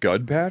like a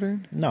scud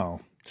pattern?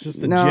 No. It's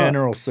just a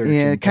general searching.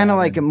 Yeah, kind of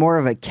like pattern. more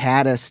of a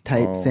caddis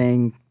type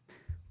thing,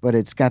 but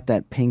it's got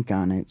that pink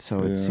on it,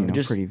 so it's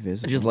pretty I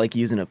visible. just like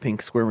using a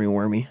pink squirmy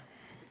wormy.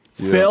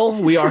 Yeah. Phil,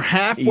 we are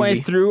halfway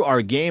Easy. through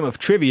our game of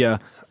trivia.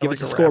 Give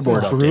us a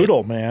scoreboard update.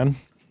 Brutal, man.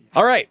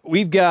 All right,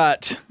 we've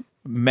got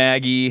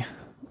Maggie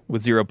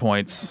with 0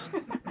 points.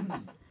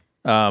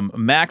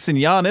 Max and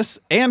Giannis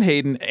and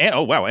Hayden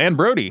and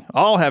Brody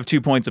all have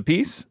 2 points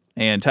apiece.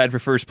 And tied for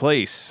first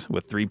place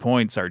with 3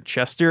 points are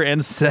Chester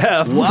and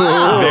Seth.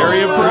 Wow.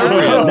 Very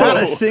appropriate.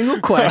 Not a single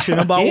question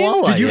about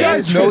walleye. Did you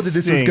guys know that this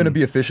was Interesting. going to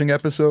be a fishing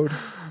episode?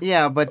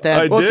 Yeah, but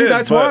that. Well, see,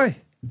 that's why.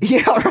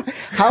 Yeah,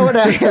 how would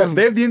I have?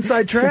 They have the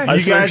inside track.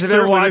 You guys have been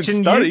certainly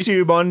watching didn't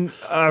study. YouTube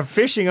on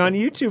fishing on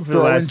YouTube for the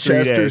Throwing last 3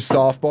 Chester days.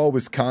 softball,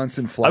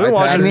 Wisconsin fly I've been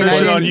watching pattern.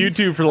 fishing I on didn't-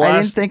 YouTube for the I didn't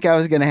last think I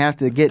was going to have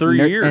to get 3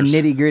 a years.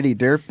 nitty gritty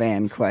dirt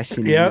band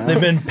question. Yeah,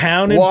 they've been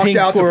pounding Walked pink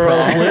out to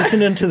squirrels, prom.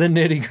 listening to the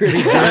nitty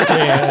gritty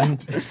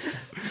band.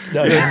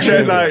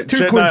 Chet and I hung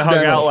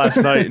coincidental. out last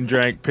night and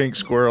drank pink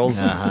squirrels.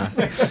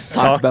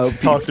 Talked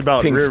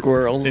about pink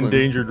squirrels and-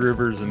 endangered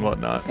rivers and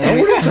whatnot. That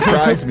wouldn't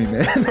surprise me,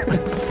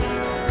 man.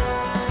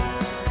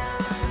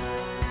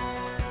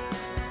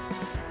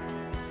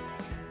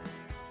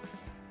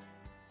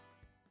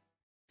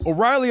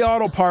 O'Reilly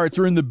Auto Parts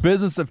are in the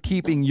business of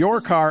keeping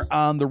your car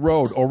on the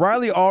road.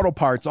 O'Reilly Auto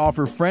Parts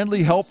offer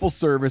friendly, helpful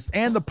service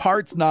and the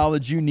parts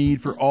knowledge you need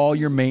for all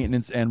your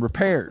maintenance and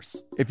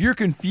repairs. If you're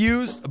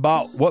confused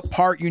about what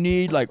part you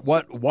need, like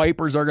what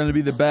wipers are going to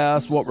be the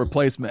best, what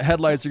replacement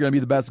headlights are going to be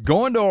the best,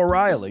 go into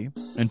O'Reilly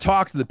and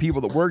talk to the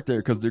people that work there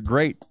because they're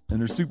great and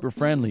they're super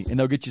friendly and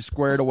they'll get you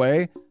squared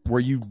away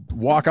where you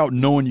walk out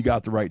knowing you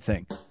got the right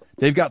thing.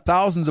 They've got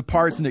thousands of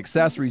parts and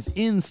accessories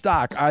in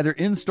stock, either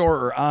in-store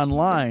or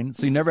online,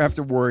 so you never have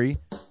to worry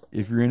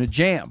if you're in a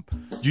jam.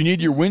 Do you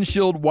need your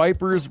windshield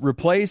wipers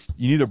replaced?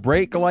 You need a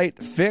brake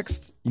light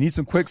fixed? You need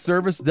some quick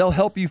service? They'll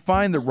help you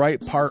find the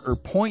right part or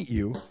point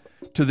you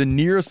to the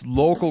nearest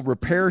local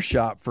repair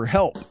shop for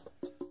help.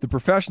 The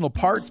professional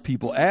parts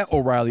people at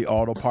O'Reilly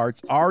Auto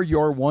Parts are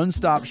your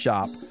one-stop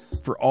shop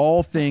for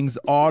all things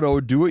auto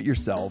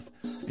do-it-yourself,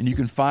 and you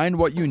can find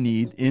what you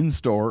need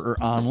in-store or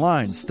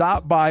online.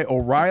 Stop by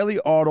O'Reilly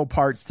Auto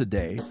Parts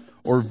today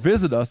or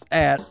visit us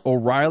at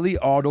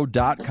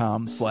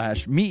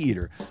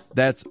O'ReillyAuto.com/MeatEater.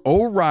 That's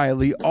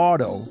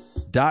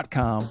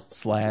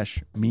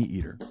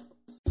O'ReillyAuto.com/MeatEater.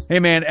 Hey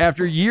man,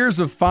 after years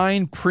of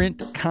fine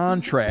print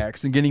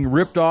contracts and getting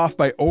ripped off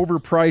by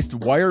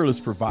overpriced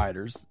wireless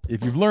providers,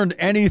 if you've learned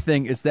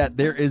anything, it's that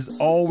there is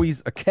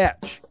always a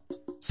catch.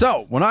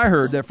 So, when I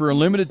heard that for a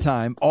limited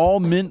time,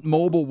 all Mint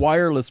Mobile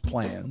wireless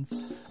plans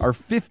are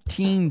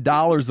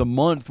 $15 a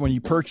month when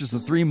you purchase a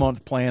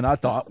 3-month plan, I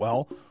thought,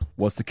 well,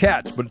 what's the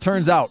catch? But it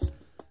turns out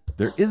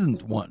there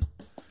isn't one.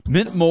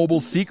 Mint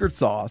Mobile's secret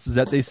sauce is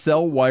that they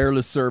sell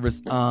wireless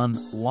service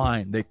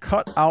online. They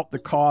cut out the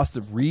cost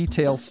of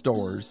retail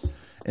stores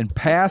and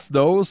pass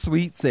those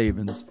sweet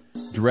savings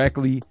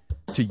directly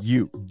to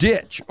you.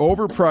 Ditch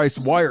overpriced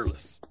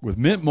wireless with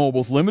Mint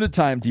Mobile's limited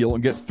time deal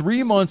and get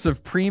 3 months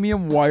of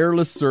premium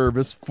wireless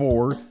service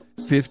for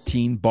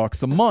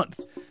 $15 a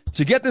month.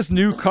 To get this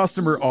new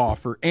customer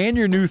offer and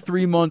your new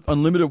 3-month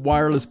unlimited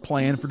wireless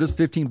plan for just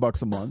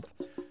 $15 a month,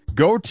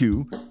 go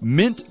to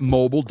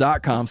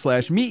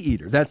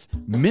mintmobile.com/MeatEater. That's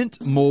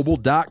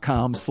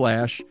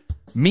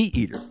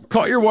mintmobile.com/MeatEater.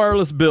 Cut your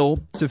wireless bill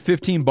to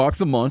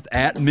 $15 a month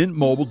at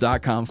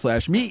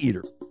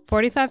mintmobile.com/MeatEater.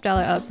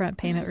 $45 upfront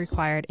payment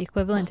required,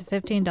 equivalent to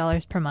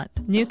 $15 per month.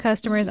 New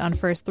customers on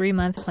first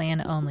 3-month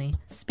plan only.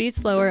 Speed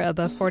slower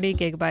above 40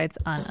 gigabytes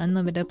on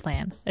unlimited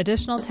plan.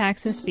 Additional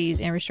taxes, fees,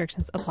 and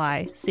restrictions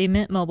apply. See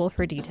Mint Mobile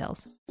for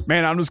details.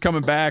 Man, I'm just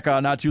coming back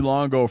not too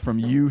long ago from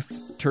youth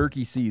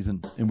turkey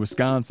season in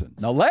Wisconsin.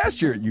 Now,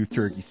 last year at youth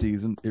turkey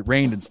season, it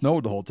rained and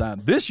snowed the whole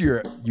time. This year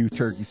at youth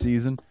turkey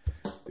season,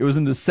 it was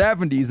in the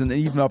 70s and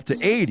even up to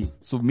 80.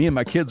 So me and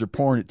my kids are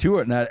pouring it to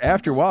it. And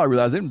after a while, I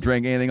realized they haven't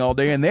drank anything all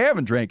day, and they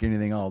haven't drank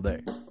anything all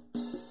day.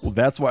 Well,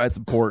 that's why it's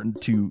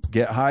important to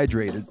get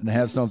hydrated and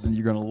have something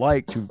you're going to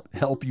like to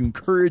help you,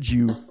 encourage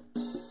you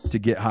to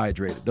get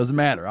hydrated. Doesn't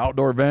matter.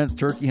 Outdoor events,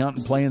 turkey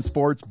hunting, playing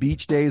sports,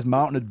 beach days,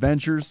 mountain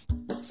adventures.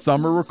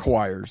 Summer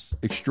requires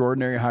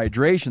extraordinary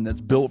hydration that's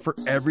built for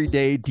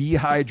everyday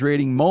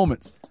dehydrating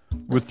moments.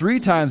 With 3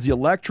 times the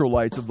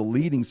electrolytes of the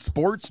leading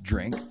sports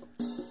drink,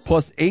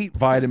 plus 8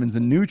 vitamins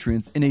and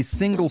nutrients in a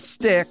single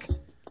stick,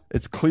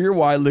 it's clear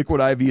why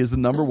Liquid IV is the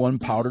 #1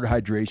 powdered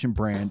hydration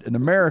brand in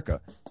America.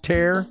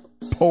 Tear,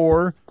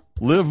 pour,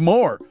 live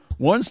more.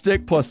 1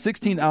 stick plus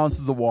 16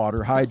 ounces of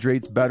water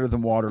hydrates better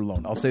than water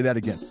alone. I'll say that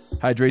again.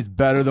 Hydrates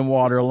better than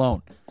water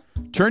alone.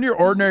 Turn your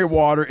ordinary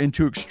water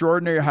into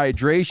extraordinary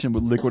hydration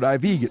with Liquid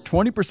IV. Get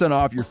 20%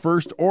 off your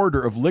first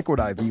order of Liquid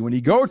IV when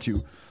you go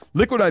to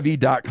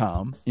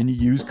liquidiv.com and you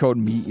use code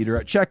MeatEater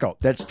at checkout.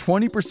 That's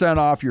 20%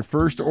 off your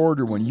first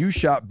order when you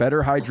shop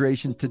Better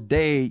Hydration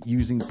today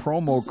using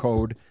promo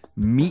code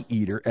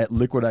MeatEater at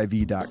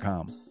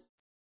liquidiv.com.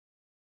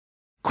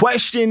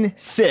 Question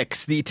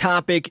 6. The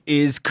topic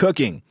is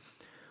cooking.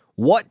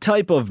 What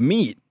type of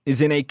meat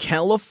is in a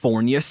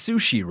California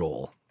sushi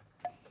roll?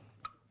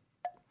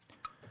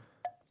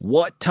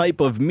 What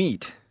type of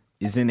meat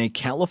is in a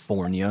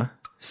California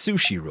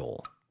sushi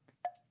roll?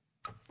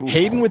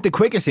 Hayden with the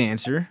quickest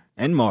answer,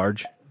 and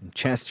Marge, and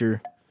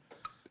Chester.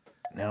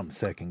 Now I'm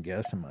second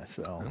guessing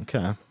myself.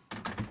 Okay.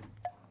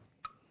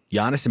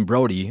 Giannis and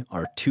Brody,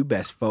 our 2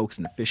 best folks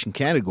in the fishing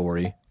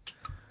category,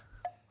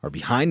 are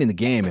behind in the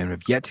game and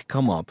have yet to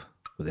come up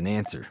with an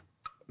answer.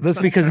 That's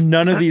because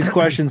none of these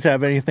questions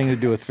have anything to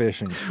do with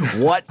fishing.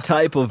 What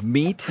type of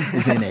meat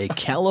is in a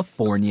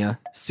California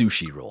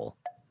sushi roll?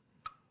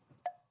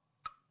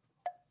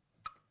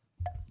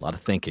 A lot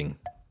of thinking.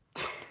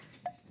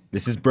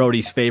 This is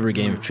Brody's favorite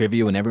game of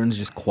trivia when everyone's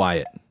just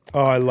quiet.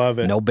 Oh, I love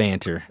it. No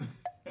banter.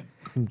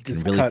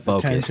 Just really cut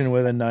focus. the tension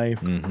with a knife.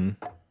 Mm-hmm.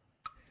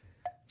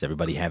 Does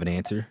everybody have an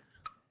answer?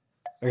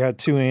 I got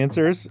 2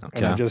 answers,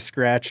 and I just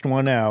scratched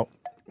one out.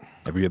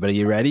 Everybody,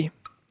 you ready?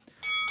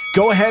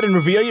 Go ahead and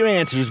reveal your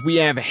answers. We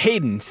have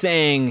Hayden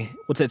saying,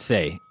 what's that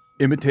say?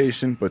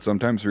 Imitation, but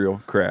sometimes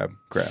real. Crab.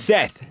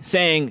 Seth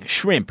saying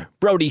shrimp.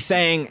 Brody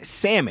saying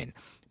salmon.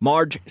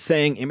 Marge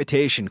saying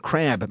imitation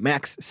crab.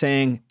 Max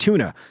saying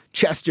tuna.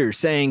 Chester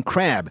saying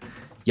crab.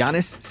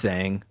 Giannis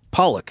saying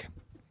pollock.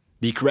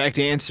 The correct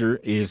answer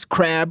is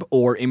crab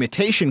or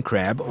imitation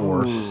crab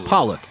or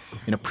pollock.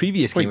 In a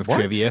previous game of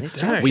trivia,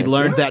 we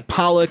learned that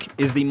pollock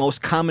is the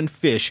most common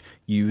fish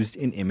used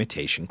in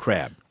imitation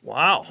crab.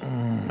 Wow.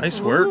 Nice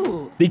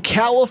work. The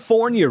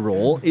California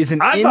roll is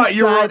an I thought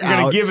you were inside-out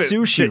going to give it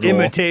sushi to roll.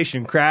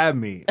 imitation crab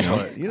meat.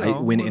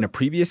 But, When in a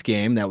previous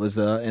game, that was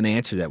an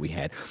answer that we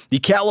had. The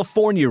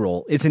California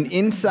roll is an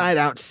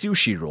inside-out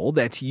sushi roll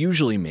that's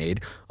usually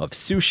made of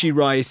sushi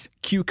rice,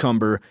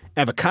 cucumber,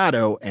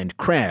 avocado, and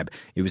crab.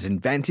 It was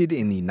invented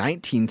in the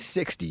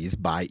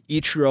 1960s by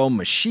Ichiro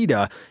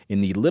Mashida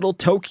in the Little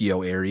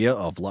Tokyo area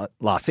of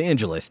Los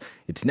Angeles.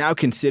 It's now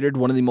considered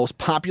one of the most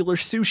popular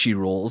sushi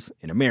rolls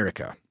in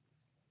America.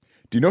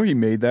 Do you know he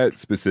made that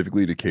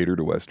specifically to cater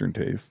to Western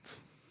tastes?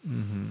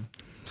 Mm-hmm.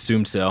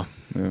 Assume so.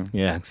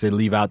 Yeah, because they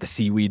leave out the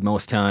seaweed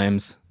most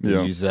times. They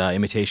use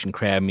imitation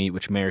crab meat,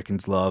 which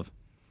Americans love.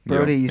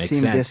 Brody, you Makes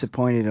seem sense.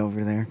 disappointed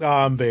over there. Oh,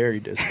 I'm very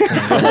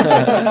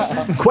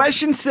disappointed.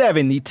 Question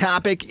 7. The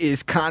topic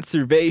is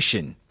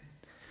conservation.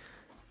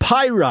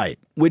 Pyrite,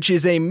 which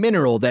is a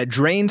mineral that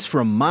drains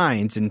from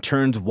mines and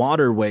turns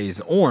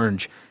waterways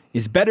orange,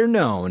 is better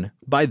known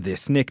by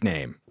this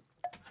nickname.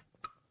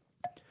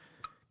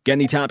 Again,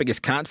 the topic is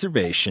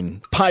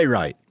conservation.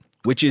 Pyrite,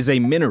 which is a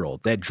mineral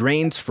that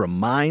drains from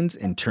mines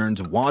and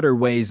turns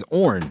waterways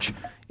orange,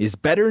 is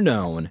better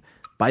known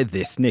by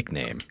this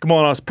nickname. Come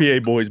on, us PA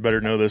boys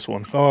better know this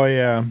one. Oh,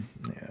 yeah.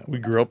 We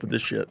grew up with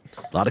this shit.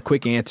 A lot of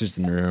quick answers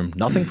in the room.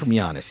 Nothing from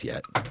Giannis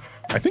yet.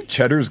 I think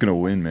Cheddar's going to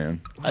win,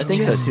 man. I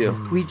think so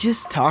too. We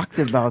just talked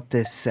about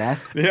this, Seth.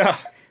 Yeah.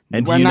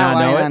 And do We're you not not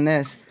know lying it? on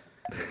this.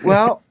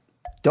 Well,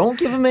 Don't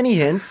give him any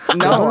hints.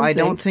 no, I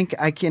don't think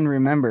I can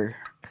remember.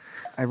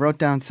 I wrote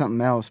down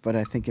something else, but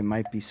I think it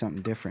might be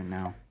something different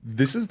now.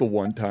 This is the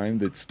one time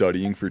that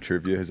studying for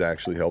trivia has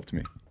actually helped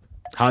me.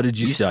 How did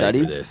you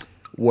study for this?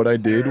 What I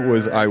did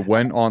was I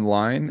went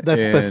online.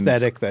 That's and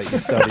pathetic that you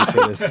study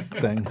for this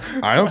thing.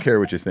 I don't care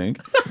what you think.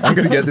 I'm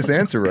going to get this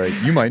answer right.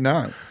 You might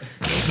not.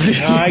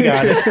 No, I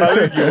got it. I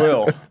think you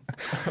will.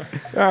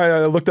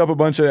 I looked up a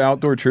bunch of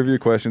outdoor trivia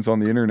questions on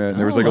the internet, and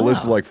there was like a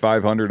list of like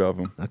 500 of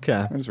them. Okay.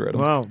 I just read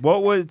them. Wow.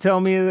 What was?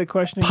 Tell me the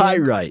question again.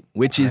 Pyrite,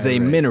 which is a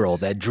mineral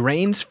that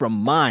drains from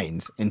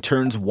mines and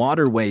turns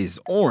waterways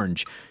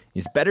orange,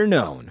 is better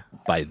known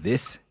by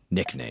this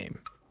nickname.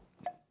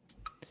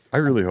 I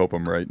really hope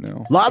I'm right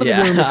now. A lot of the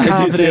room is I do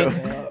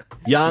confident.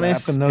 too.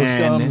 Giannis Slapping those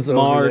gums and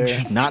over Marge,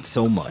 there. not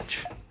so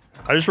much.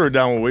 I just wrote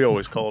down what we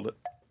always called it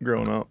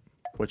growing up,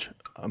 which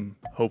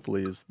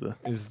hopefully is the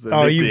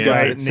Oh, is you the got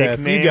answer. it, Seth.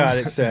 You Nickname. got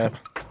it, Seth.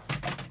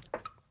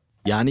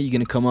 Yanni, you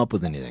going to come up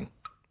with anything?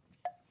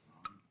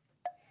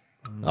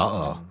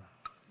 Uh-oh.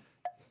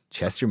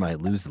 Chester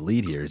might lose the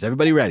lead here. Is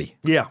everybody ready?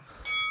 Yeah.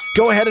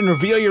 Go ahead and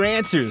reveal your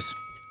answers.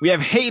 We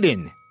have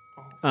Hayden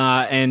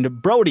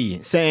and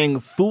Brody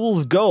saying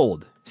fool's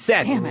gold.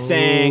 Seth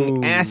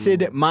saying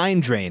acid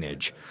mine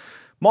drainage.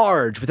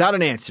 Marge without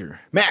an answer.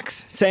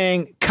 Max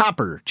saying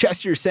copper.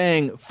 Chester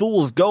saying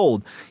fool's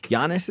gold.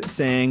 Giannis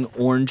saying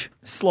orange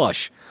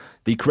slush.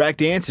 The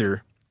correct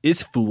answer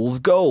is fool's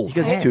gold.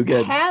 You guys are too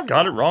good.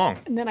 Got it wrong.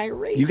 And then I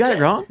erased You got it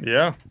wrong?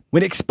 Yeah.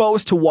 When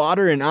exposed to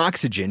water and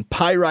oxygen,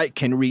 pyrite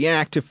can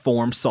react to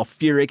form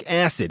sulfuric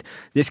acid.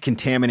 This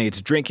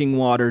contaminates drinking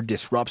water,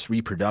 disrupts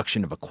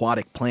reproduction of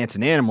aquatic plants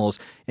and animals,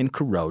 and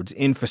corrodes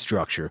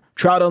infrastructure.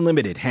 Trout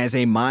Unlimited has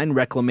a mine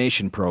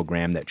reclamation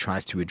program that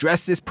tries to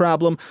address this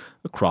problem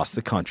across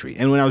the country.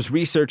 And when I was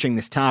researching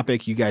this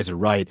topic, you guys are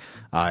right.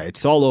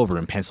 It's all over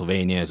in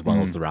Pennsylvania as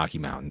well as the Rocky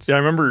Mountains. Yeah, I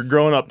remember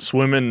growing up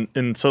swimming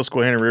in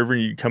Susquehanna River,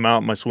 and you'd come out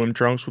and my swim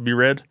trunks would be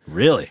red.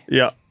 Really?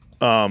 Yeah.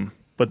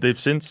 But they've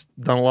since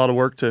done a lot of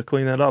work to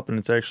clean that up, and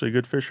it's actually a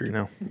good fishery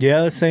now.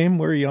 Yeah, the same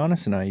where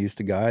Giannis and I used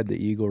to guide. The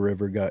Eagle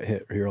River got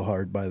hit real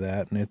hard by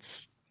that, and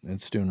it's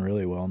doing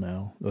really well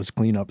now. Those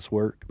cleanups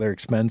work. They're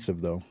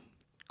expensive, though.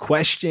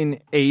 Question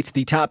 8.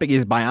 The topic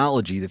is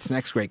biology. This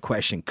next great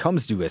question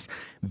comes to us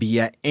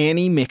via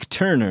Annie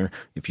McTurner.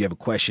 If you have a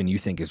question you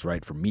think is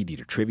right for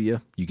MeatEater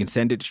Trivia, you can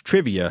send it to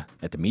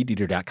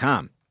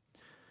trivia@themeateater.com.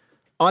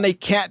 On a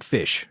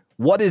catfish,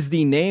 what is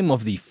the name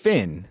of the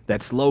fin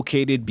that's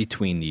located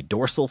between the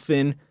dorsal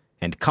fin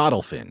and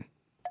caudal fin?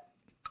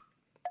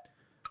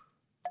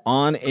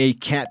 On a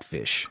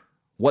catfish,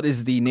 what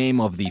is the name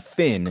of the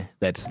fin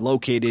that's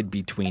located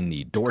between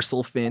the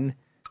dorsal fin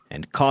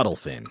and caudal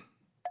fin?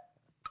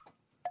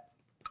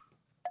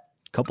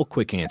 Couple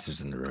quick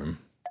answers in the room.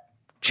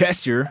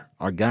 Chester,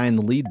 our guy in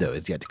the lead, though,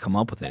 has yet to come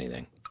up with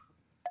anything.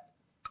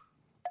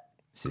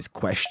 This is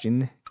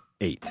question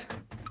 8.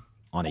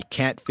 On a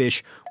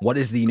catfish, what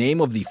is the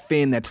name of the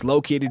fin that's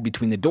located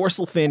between the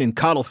dorsal fin and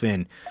caudal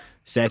fin?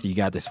 Seth, you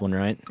got this one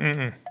right?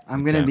 Mm-mm.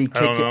 I'm gonna be I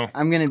don't kicking. know.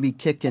 I'm gonna be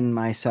kicking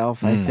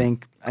myself. I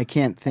think I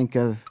can't think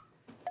of.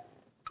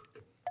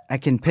 I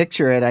can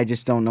picture it. I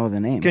just don't know the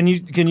name. Can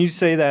you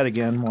say that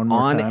again one more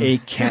On time? a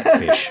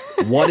catfish,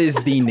 what is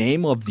the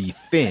name of the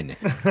fin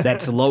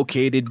that's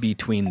located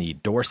between the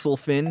dorsal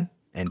fin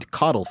and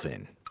caudal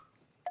fin?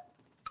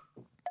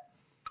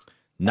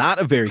 Not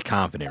a very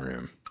confident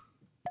room.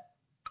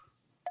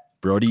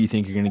 Brody, you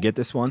think you're going to get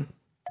this one?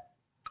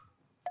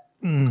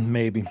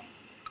 Maybe.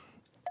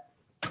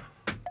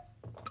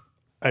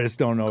 I just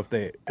don't know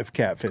if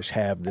catfish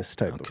have this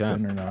type of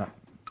fin or not.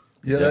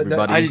 Yeah,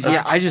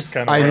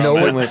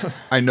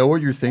 I know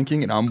what you're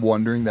thinking, and I'm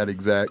wondering that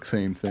exact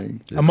same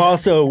thing. I'm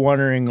also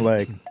wondering,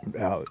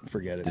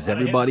 forget it. Does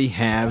everybody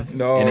have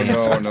No, an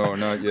answer? no,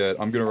 not yet.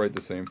 I'm gonna write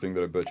the same thing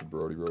that I bet you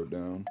Brody wrote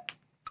down.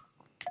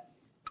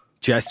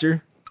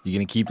 Chester, you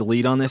gonna keep the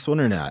lead on this one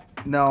or not?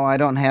 No, I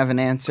don't have an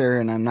answer,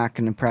 and I'm not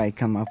going to probably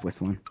come up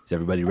with one. Is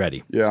everybody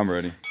ready? Yeah, I'm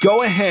ready.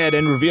 Go ahead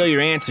and reveal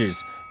your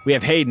answers. We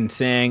have Hayden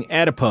saying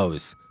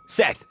adipose,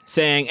 Seth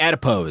saying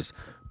adipose,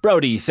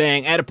 Brody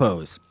saying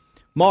adipose,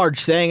 Marge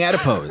saying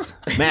adipose,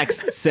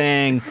 Max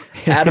saying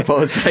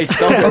adipose, but I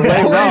spelled it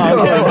way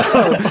wrong.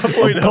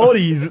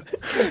 Cody's.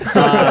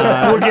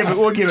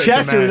 We'll give it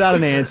Chester to Max. without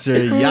an answer.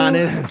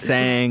 Giannis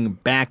saying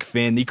back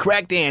fin. The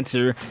correct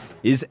answer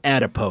is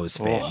adipose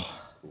fin.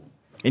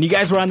 And you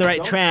guys were on the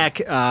right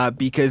track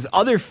because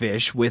other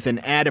fish with an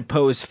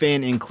adipose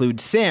fin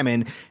include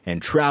salmon and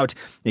trout.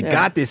 It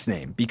got this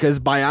name because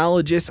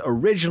biologists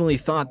originally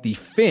thought the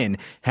fin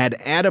had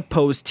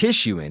adipose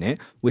tissue in it,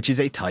 which is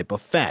a type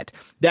of fat.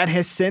 That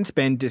has since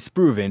been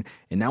disproven,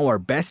 and now our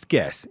best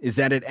guess is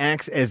that it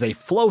acts as a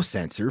flow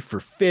sensor for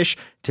fish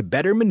to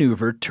better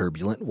maneuver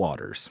turbulent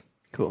waters.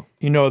 Cool.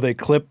 They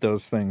clip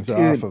those things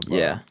off of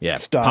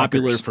stockers.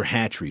 Popular for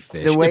hatchery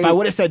fish. If I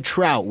would have said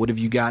trout, would have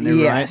you gotten it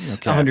right? Yes,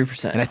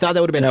 100%. And I thought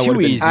that would have been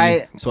too easy,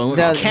 so I went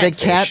with the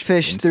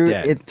catfish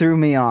threw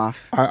me off.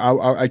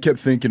 I kept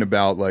thinking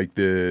about like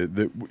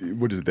the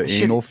what is it, the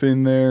anal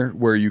fin there,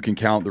 where you can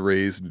count the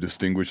rays to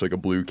distinguish like a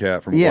blue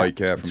cat from a white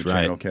cat from a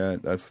channel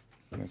cat. That's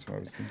what I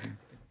was thinking.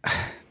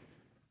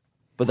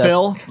 But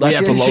Phil, we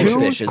have below two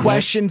fish, isn't it?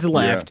 questions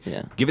left.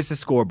 Yeah. Give us a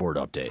scoreboard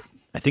update.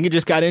 I think it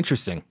just got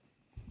interesting.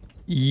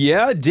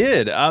 Yeah, it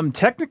did.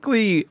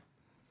 Technically,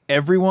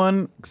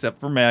 everyone except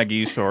for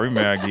Maggie, sorry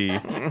Maggie,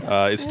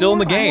 is still in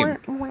the game.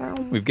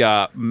 We've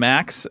got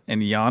Max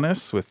and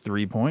Giannis with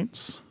 3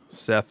 points,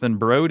 Seth and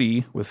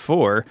Brody with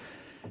 4,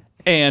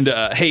 and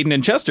Hayden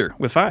and Chester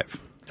with 5.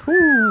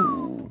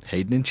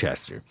 Hayden and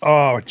Chester.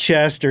 Oh,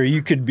 Chester,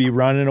 you could be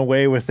running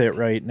away with it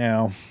right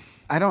now.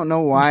 I don't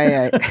know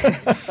why I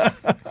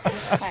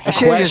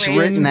should have just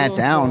written that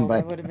down,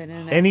 but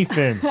any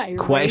fin.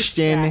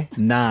 Question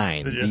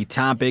 9. The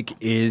topic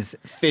is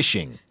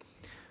fishing.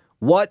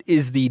 What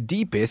is the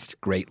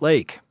deepest Great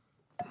Lake?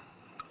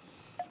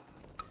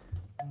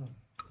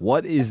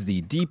 What is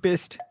the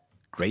deepest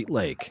Great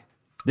Lake?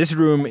 This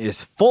room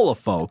is full of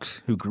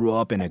folks who grew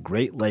up in a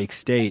Great Lake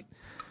state.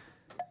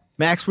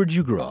 Max, where'd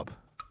you grow up?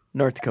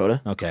 North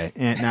Dakota. Okay,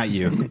 and not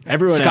you.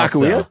 Everyone else,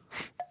 though.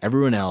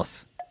 Everyone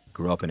else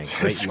grew up in a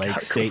Great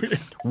Lake state.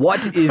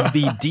 What is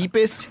the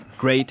deepest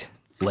Great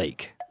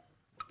Lake?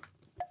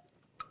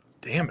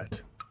 Damn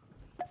it.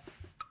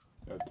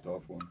 That's a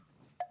tough one.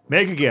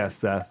 Make a guess,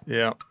 Seth.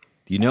 Yeah.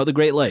 Do you know the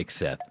Great Lakes,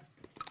 Seth?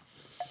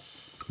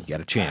 You got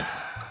a chance.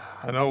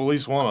 I know at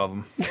least one of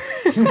them.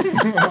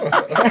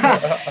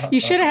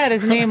 You should have had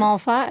his name all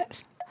 5.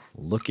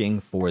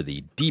 Looking for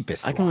the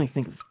deepest I can only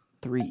think of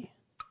 3.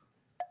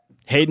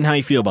 Hayden, how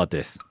you feel about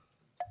this?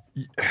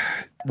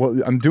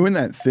 Well, I'm doing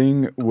that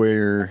thing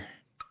where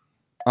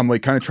I'm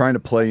like kind of trying to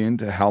play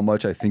into how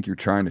much I think you're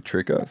trying to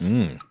trick us.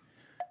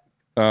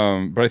 But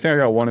I think I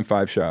got a 1 in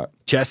 5 shot.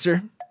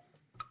 Chester?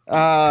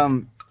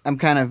 I'm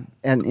kind of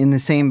in the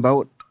same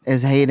boat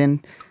as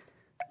Hayden.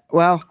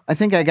 Well, I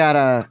think I've got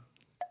a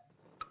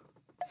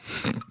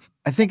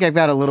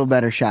little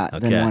better shot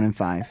than 1 in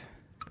 5.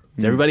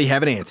 Does everybody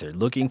have an answer?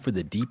 Looking for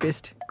the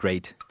deepest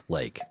Great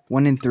Lake.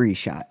 1 in 3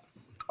 shot.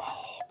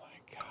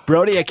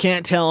 Brody, I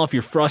can't tell if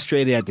you're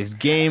frustrated at this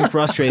game,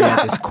 frustrated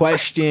at this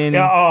question.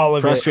 Yeah, all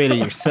of frustrated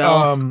it.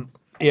 yourself.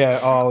 Yeah,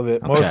 all of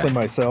it. Okay. Mostly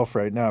myself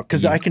right now.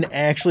 Because I can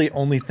actually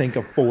only think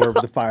of 4 of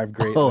the 5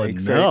 Great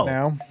Lakes right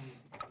now.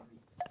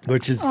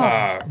 Which is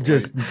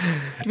just... Do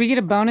we get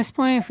a bonus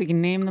point if we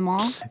can name them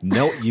all?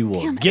 No, you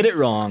will get it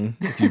wrong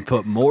if you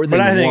put more than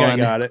I think I one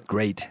got it.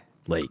 Great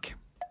Lake.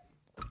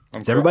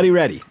 Is everybody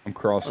ready? I'm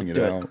crossing Let's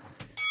it do out.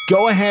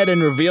 Go ahead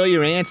and reveal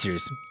your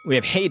answers. We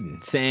have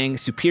Hayden saying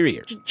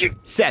Superior.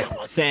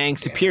 Seth saying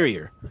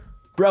Superior.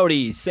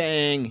 Brody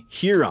saying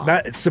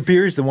Huron.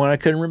 Superior's the one I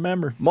couldn't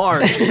remember.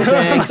 Mark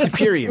saying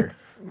Superior.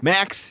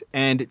 Max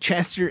and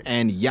Chester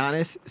and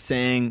Giannis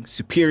saying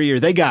Superior.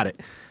 They got it.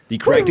 The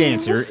correct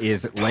answer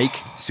is Lake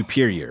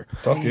Superior.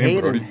 Tough game,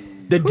 Brody.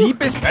 The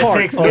deepest part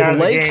takes me out of of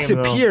the Lake game,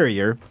 though.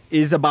 Superior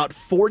is about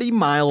 40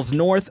 miles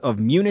north of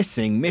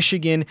Munising,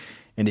 Michigan,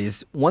 and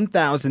is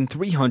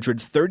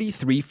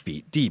 1,333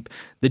 feet deep.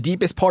 The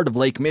deepest part of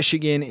Lake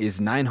Michigan is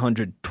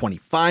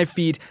 925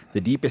 feet.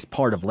 The deepest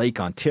part of Lake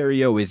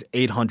Ontario is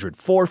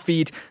 804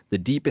 feet. The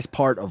deepest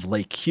part of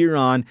Lake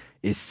Huron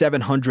is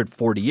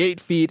 748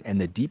 feet.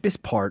 And the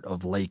deepest part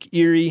of Lake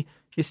Erie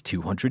is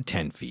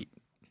 210 feet.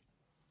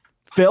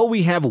 Phil,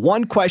 we have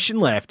one question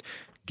left.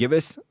 Give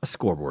us a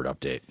scoreboard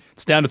update.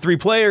 It's down to 3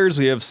 players.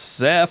 We have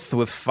Seth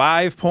with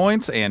 5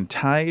 points, and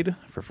tied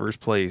for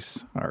first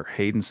place are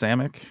Hayden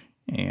Samick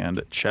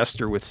and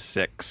Chester with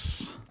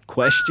 6.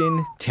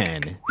 Question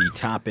 10. The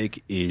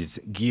topic is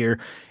gear.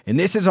 And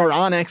this is our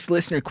Onyx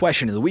listener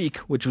question of the week,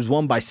 which was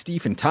won by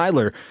Stephen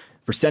Tyler.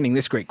 For sending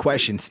this great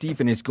question,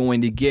 Stephen is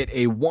going to get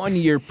a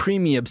 1-year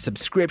premium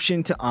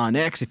subscription to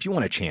Onyx. If you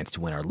want a chance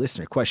to win our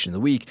listener question of the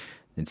week,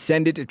 then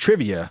send it to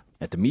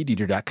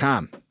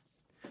trivia@themeateater.com.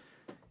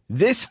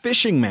 This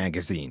fishing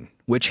magazine,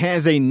 which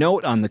has a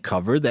note on the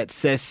cover that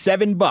says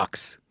 $7,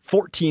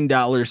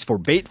 $14 for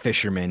bait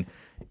fishermen,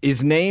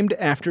 is named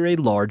after a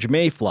large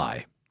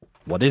mayfly.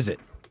 What is it?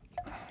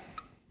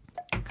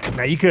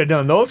 Now you could have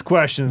done those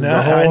questions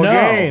the whole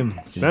game.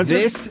 Spencer?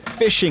 This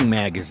fishing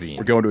magazine,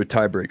 We're going to a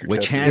tiebreaker.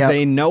 which Chester. has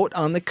a note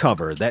on the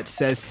cover that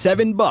says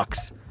 $7,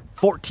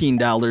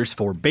 $14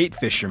 for bait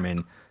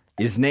fishermen,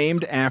 is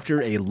named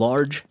after a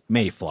large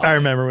mayfly. I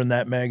remember when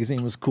that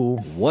magazine was cool.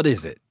 What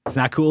is it? It's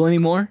not cool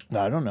anymore?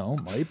 I don't know.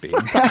 Might be.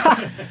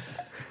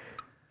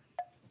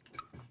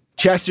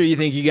 Chester, you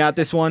think you got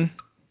this one?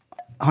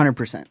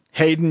 100%.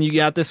 Hayden, you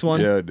got this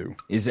one? Yeah, I do.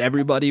 Is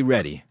everybody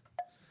ready?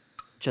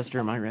 Chester,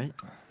 am I right?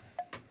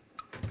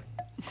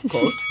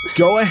 Close.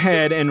 Go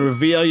ahead and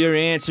reveal your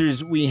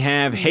answers. We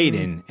have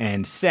Hayden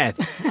and Seth.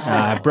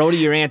 Brody,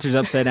 your answer's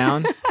upside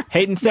down.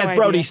 Hayden, Seth, No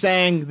Brody idea.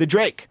 sang the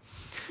Drake.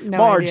 No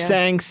Marge idea.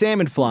 sang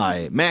Salmon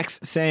Fly. Max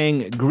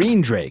sang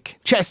Green Drake.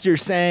 Chester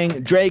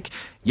sang Drake.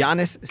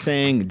 Giannis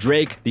sang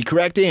Drake. The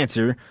correct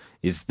answer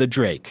is the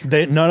Drake.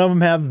 None of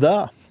them have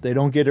the. They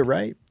don't get it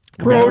right.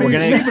 Brody, we're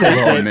going to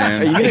accept it.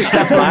 man. Are you going to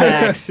accept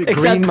Max?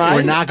 Green, mine?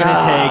 we're not going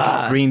to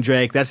take Green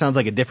Drake. That sounds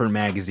like a different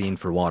magazine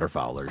for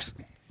waterfowlers.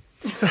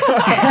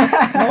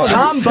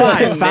 Tom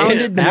Bye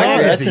founded the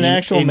magazine That's an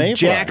actual in mayfly.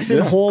 Jackson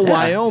Hole,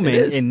 Wyoming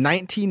is. in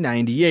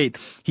 1998.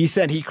 He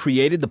said he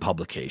created the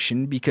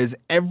publication because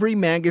every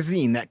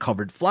magazine that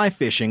covered fly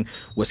fishing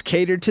was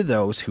catered to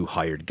those who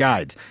hired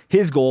guides.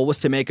 His goal was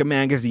to make a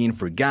magazine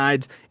for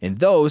guides and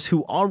those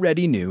who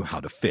already knew how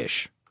to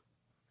fish.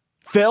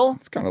 Phil,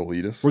 It's kind of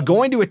elitist. we're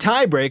going to a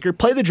tiebreaker.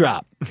 Play the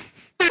drop.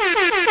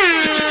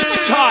 Tiebreaker.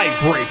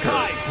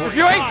 If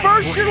you ain't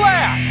first, you're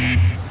last.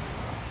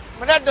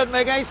 But that doesn't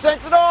make any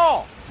sense at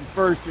all. You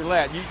first, you're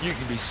last. You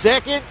can be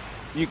second,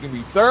 you can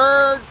be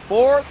third,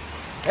 fourth.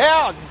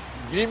 Hell, you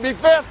can even be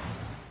fifth.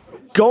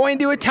 Going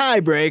to a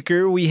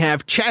tiebreaker, we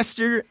have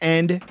Chester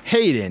and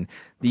Hayden.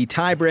 The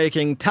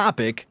tie-breaking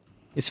topic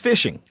is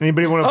fishing.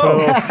 Anybody want to put a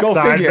little go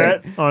side figure.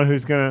 bet on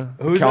who's gonna?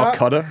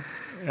 Calcutta?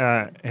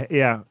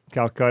 Yeah,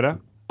 Calcutta.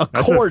 That's a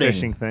According,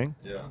 fishing thing.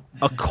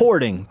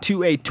 according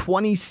to a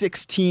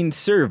 2016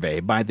 survey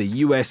by the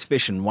U.S.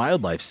 Fish and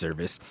Wildlife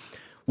Service,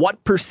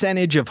 what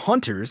percentage of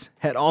hunters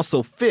had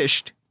also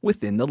fished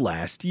within the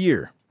last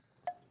year?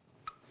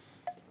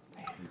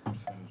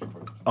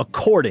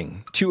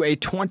 According to a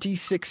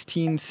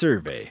 2016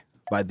 survey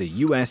by the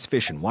U.S.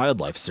 Fish and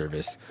Wildlife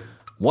Service,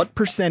 what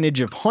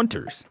percentage of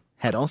hunters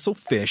had also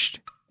fished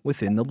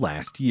within the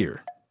last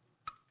year?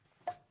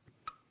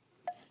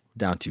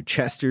 Down to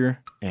Chester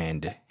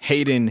and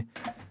Hayden.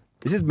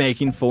 This is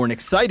making for an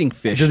exciting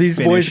Do these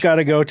boys finish. got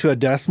to go to a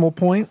decimal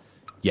point?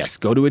 Yes,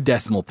 go to a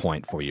decimal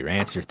point for your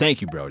answer.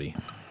 Thank you, Brody.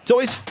 It's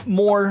always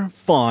more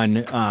fun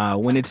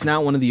when it's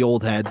not one of the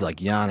old heads like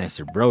Giannis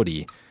or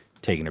Brody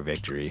taking a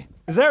victory.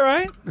 Is that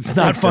right? It's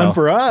not fun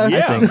for us.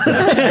 I think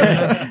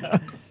so.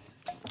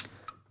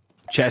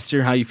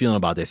 Chester, how you feeling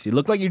about this? You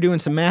look like you're doing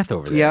some math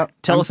over there. Yep.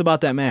 Tell us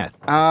about that math.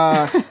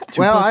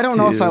 Well, I don't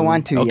know if I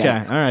want to Okay,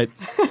 yet. all right.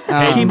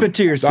 Keep it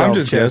to yourself. I'm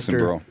just Chester. guessing,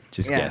 bro.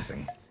 Just Yeah.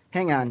 guessing.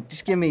 Hang on.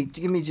 Just give me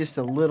just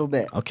a little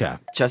bit. Okay.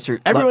 Chester,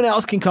 Everyone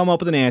else can come up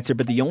with an answer,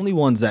 but the only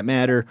ones that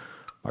matter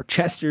are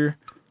Chester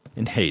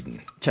and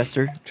Hayden.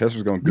 Chester,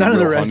 Chester's going None of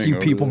the goodwill rest of hunting you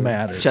over people there.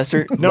 matter.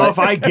 Chester. No, if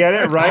I get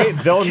it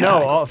right, they'll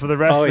know all, for the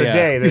rest Oh, of the yeah.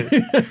 day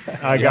that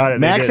I got it. They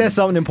Max didn't. has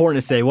something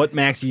important to say. What,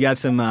 Max? You got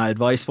some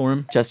advice for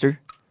him? Chester,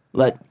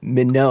 let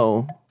me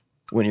know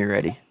when you're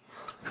ready.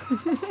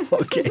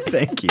 Okay,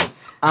 thank you.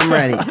 I'm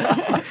ready.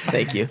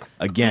 Thank you.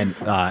 Again,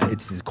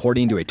 it's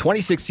according to a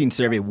 2016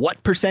 survey.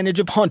 What percentage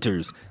of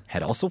hunters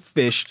had also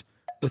fished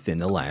within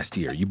the last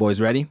year? You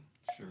boys ready?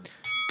 Sure.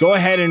 Go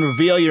ahead and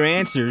reveal your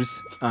answers.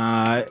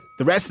 The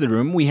rest of the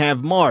room, we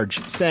have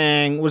Marge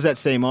saying, what does that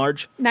say,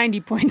 Marge?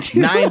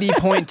 90.2.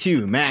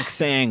 90.2. Max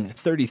saying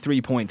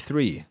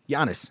 33.3.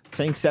 Giannis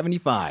saying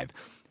 75.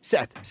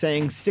 Seth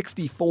saying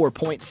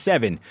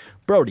 64.7.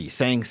 Brody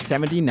saying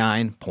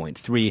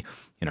 79.3.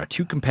 And our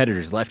two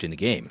competitors left in the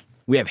game.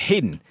 We have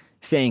Hayden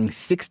saying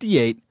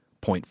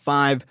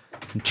 68.5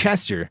 and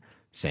Chester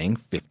saying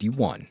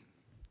 51.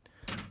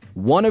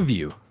 One of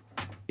you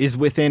is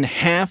within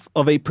half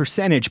of a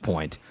percentage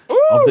point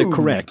of the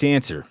correct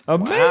answer.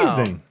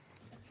 Amazing.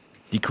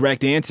 The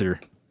correct answer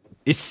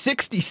is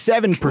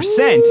 67%.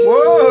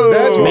 Whoa.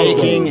 That's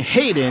making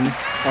Hayden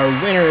our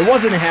winner. It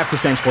wasn't a half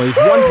percentage point. It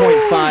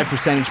was 1.5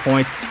 percentage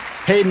points.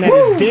 Hayden, that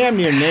is damn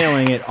near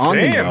nailing it on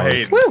the nose.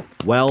 Hayden.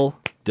 Well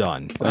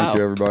done. Thank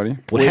you, everybody.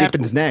 What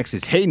happens next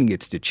is Hayden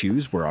gets to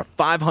choose where our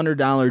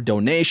 $500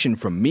 donation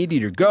from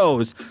MeatEater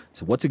goes.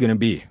 So what's it going to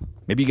be?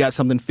 Maybe you got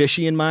something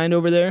fishy in mind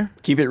over there?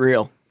 Keep it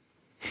real.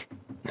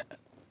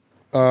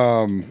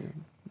 I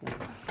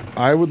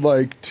would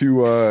like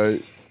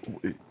to.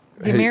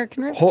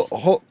 American Rivers.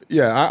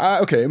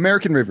 Okay,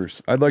 American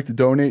Rivers. I'd like to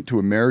donate to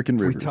American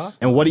Rivers.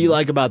 And what do you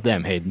like about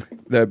them, Hayden?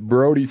 That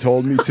Brody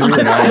told me to,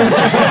 and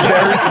I'm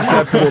very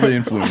susceptible to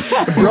influence.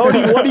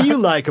 Brody, what do you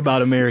like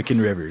about American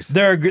Rivers?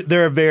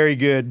 They're a very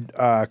good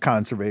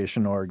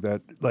conservation org.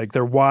 That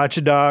they're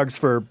watchdogs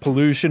for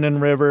pollution in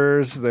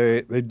rivers.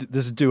 They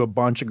just do a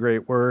bunch of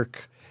great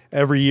work.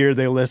 Every year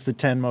they list the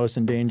 10 most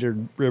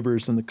endangered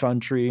rivers in the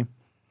country.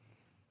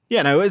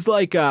 Yeah, no, it was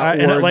like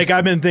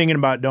I've been thinking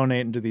about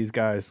donating to these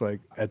guys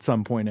at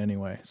some point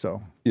anyway.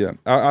 So yeah,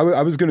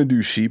 I was gonna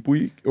do Sheep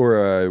Week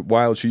or a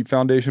Wild Sheep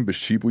Foundation, but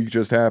Sheep Week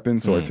just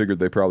happened, so I figured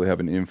they probably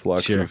have an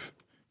influx of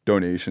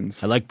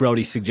donations. I like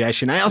Brody's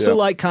suggestion. I also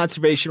like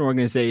conservation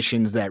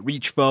organizations that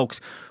reach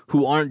folks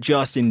who aren't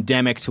just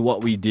endemic to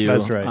what we do.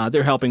 That's right.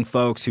 They're helping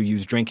folks who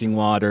use drinking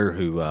water,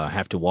 who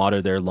have to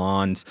water their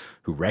lawns,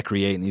 who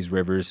recreate in these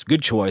rivers.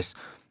 Good choice.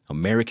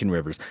 American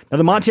Rivers. Now,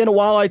 the Montana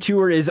Walleye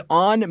Tour is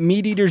on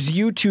MeatEater's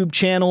YouTube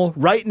channel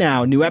right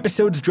now. New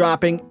episodes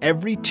dropping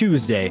every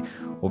Tuesday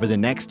over the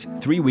next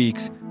 3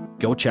 weeks.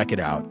 Go check it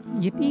out.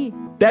 Yippee.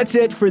 That's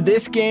it for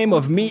this game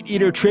of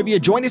MeatEater Trivia.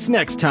 Join us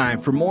next time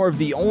for more of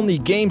the only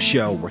game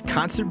show where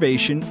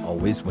conservation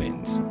always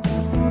wins.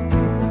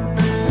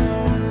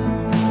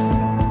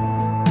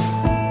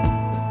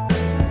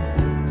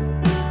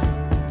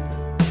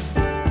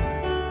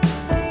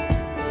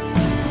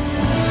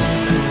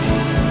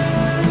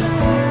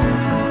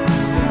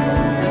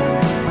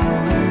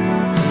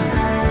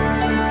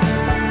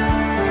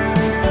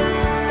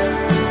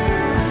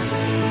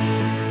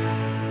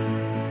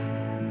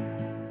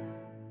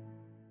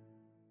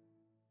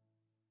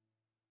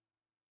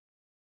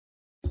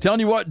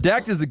 Telling you what,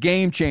 Decked is a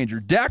game changer.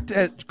 Decked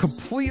has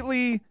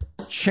completely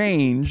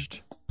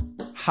changed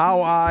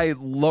how I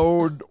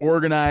load,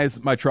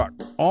 organize my truck.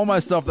 All my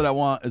stuff that I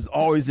want is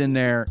always in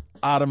there,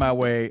 out of my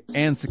way,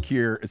 and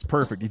secure. It's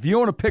perfect. If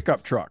you own a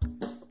pickup truck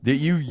that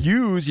you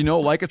use,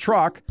 like a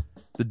truck,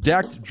 the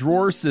Decked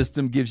drawer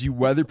system gives you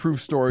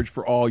weatherproof storage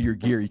for all your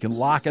gear. You can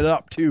lock it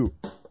up, too.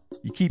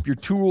 You keep your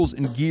tools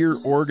and gear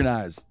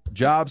organized,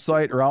 job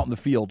site or out in the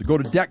field. Go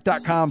to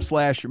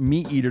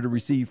deck.com/MeatEater to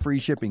receive free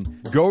shipping.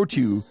 Go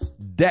to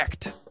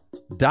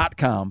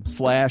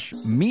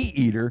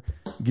deck.com/MeatEater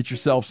and get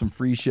yourself some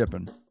free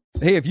shipping.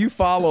 Hey, if you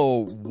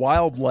follow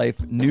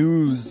wildlife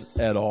news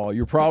at all,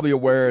 you're probably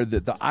aware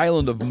that the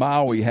island of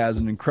Maui has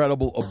an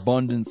incredible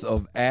abundance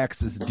of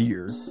axis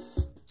deer.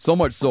 So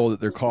much so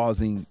that they're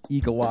causing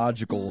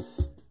ecological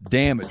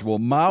damage. Well,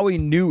 Maui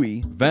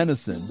Nui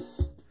venison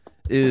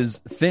is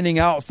thinning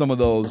out some of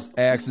those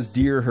axis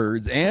deer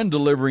herds and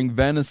delivering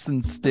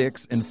venison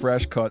sticks and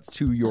fresh cuts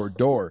to your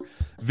door.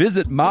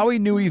 Visit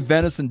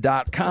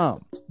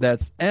MauiNuiVenison.com.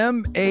 That's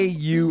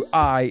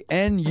MAUINUI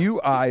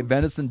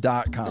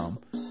venison.com.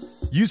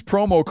 Use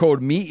promo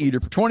code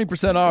MeatEater for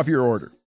 20% off your order.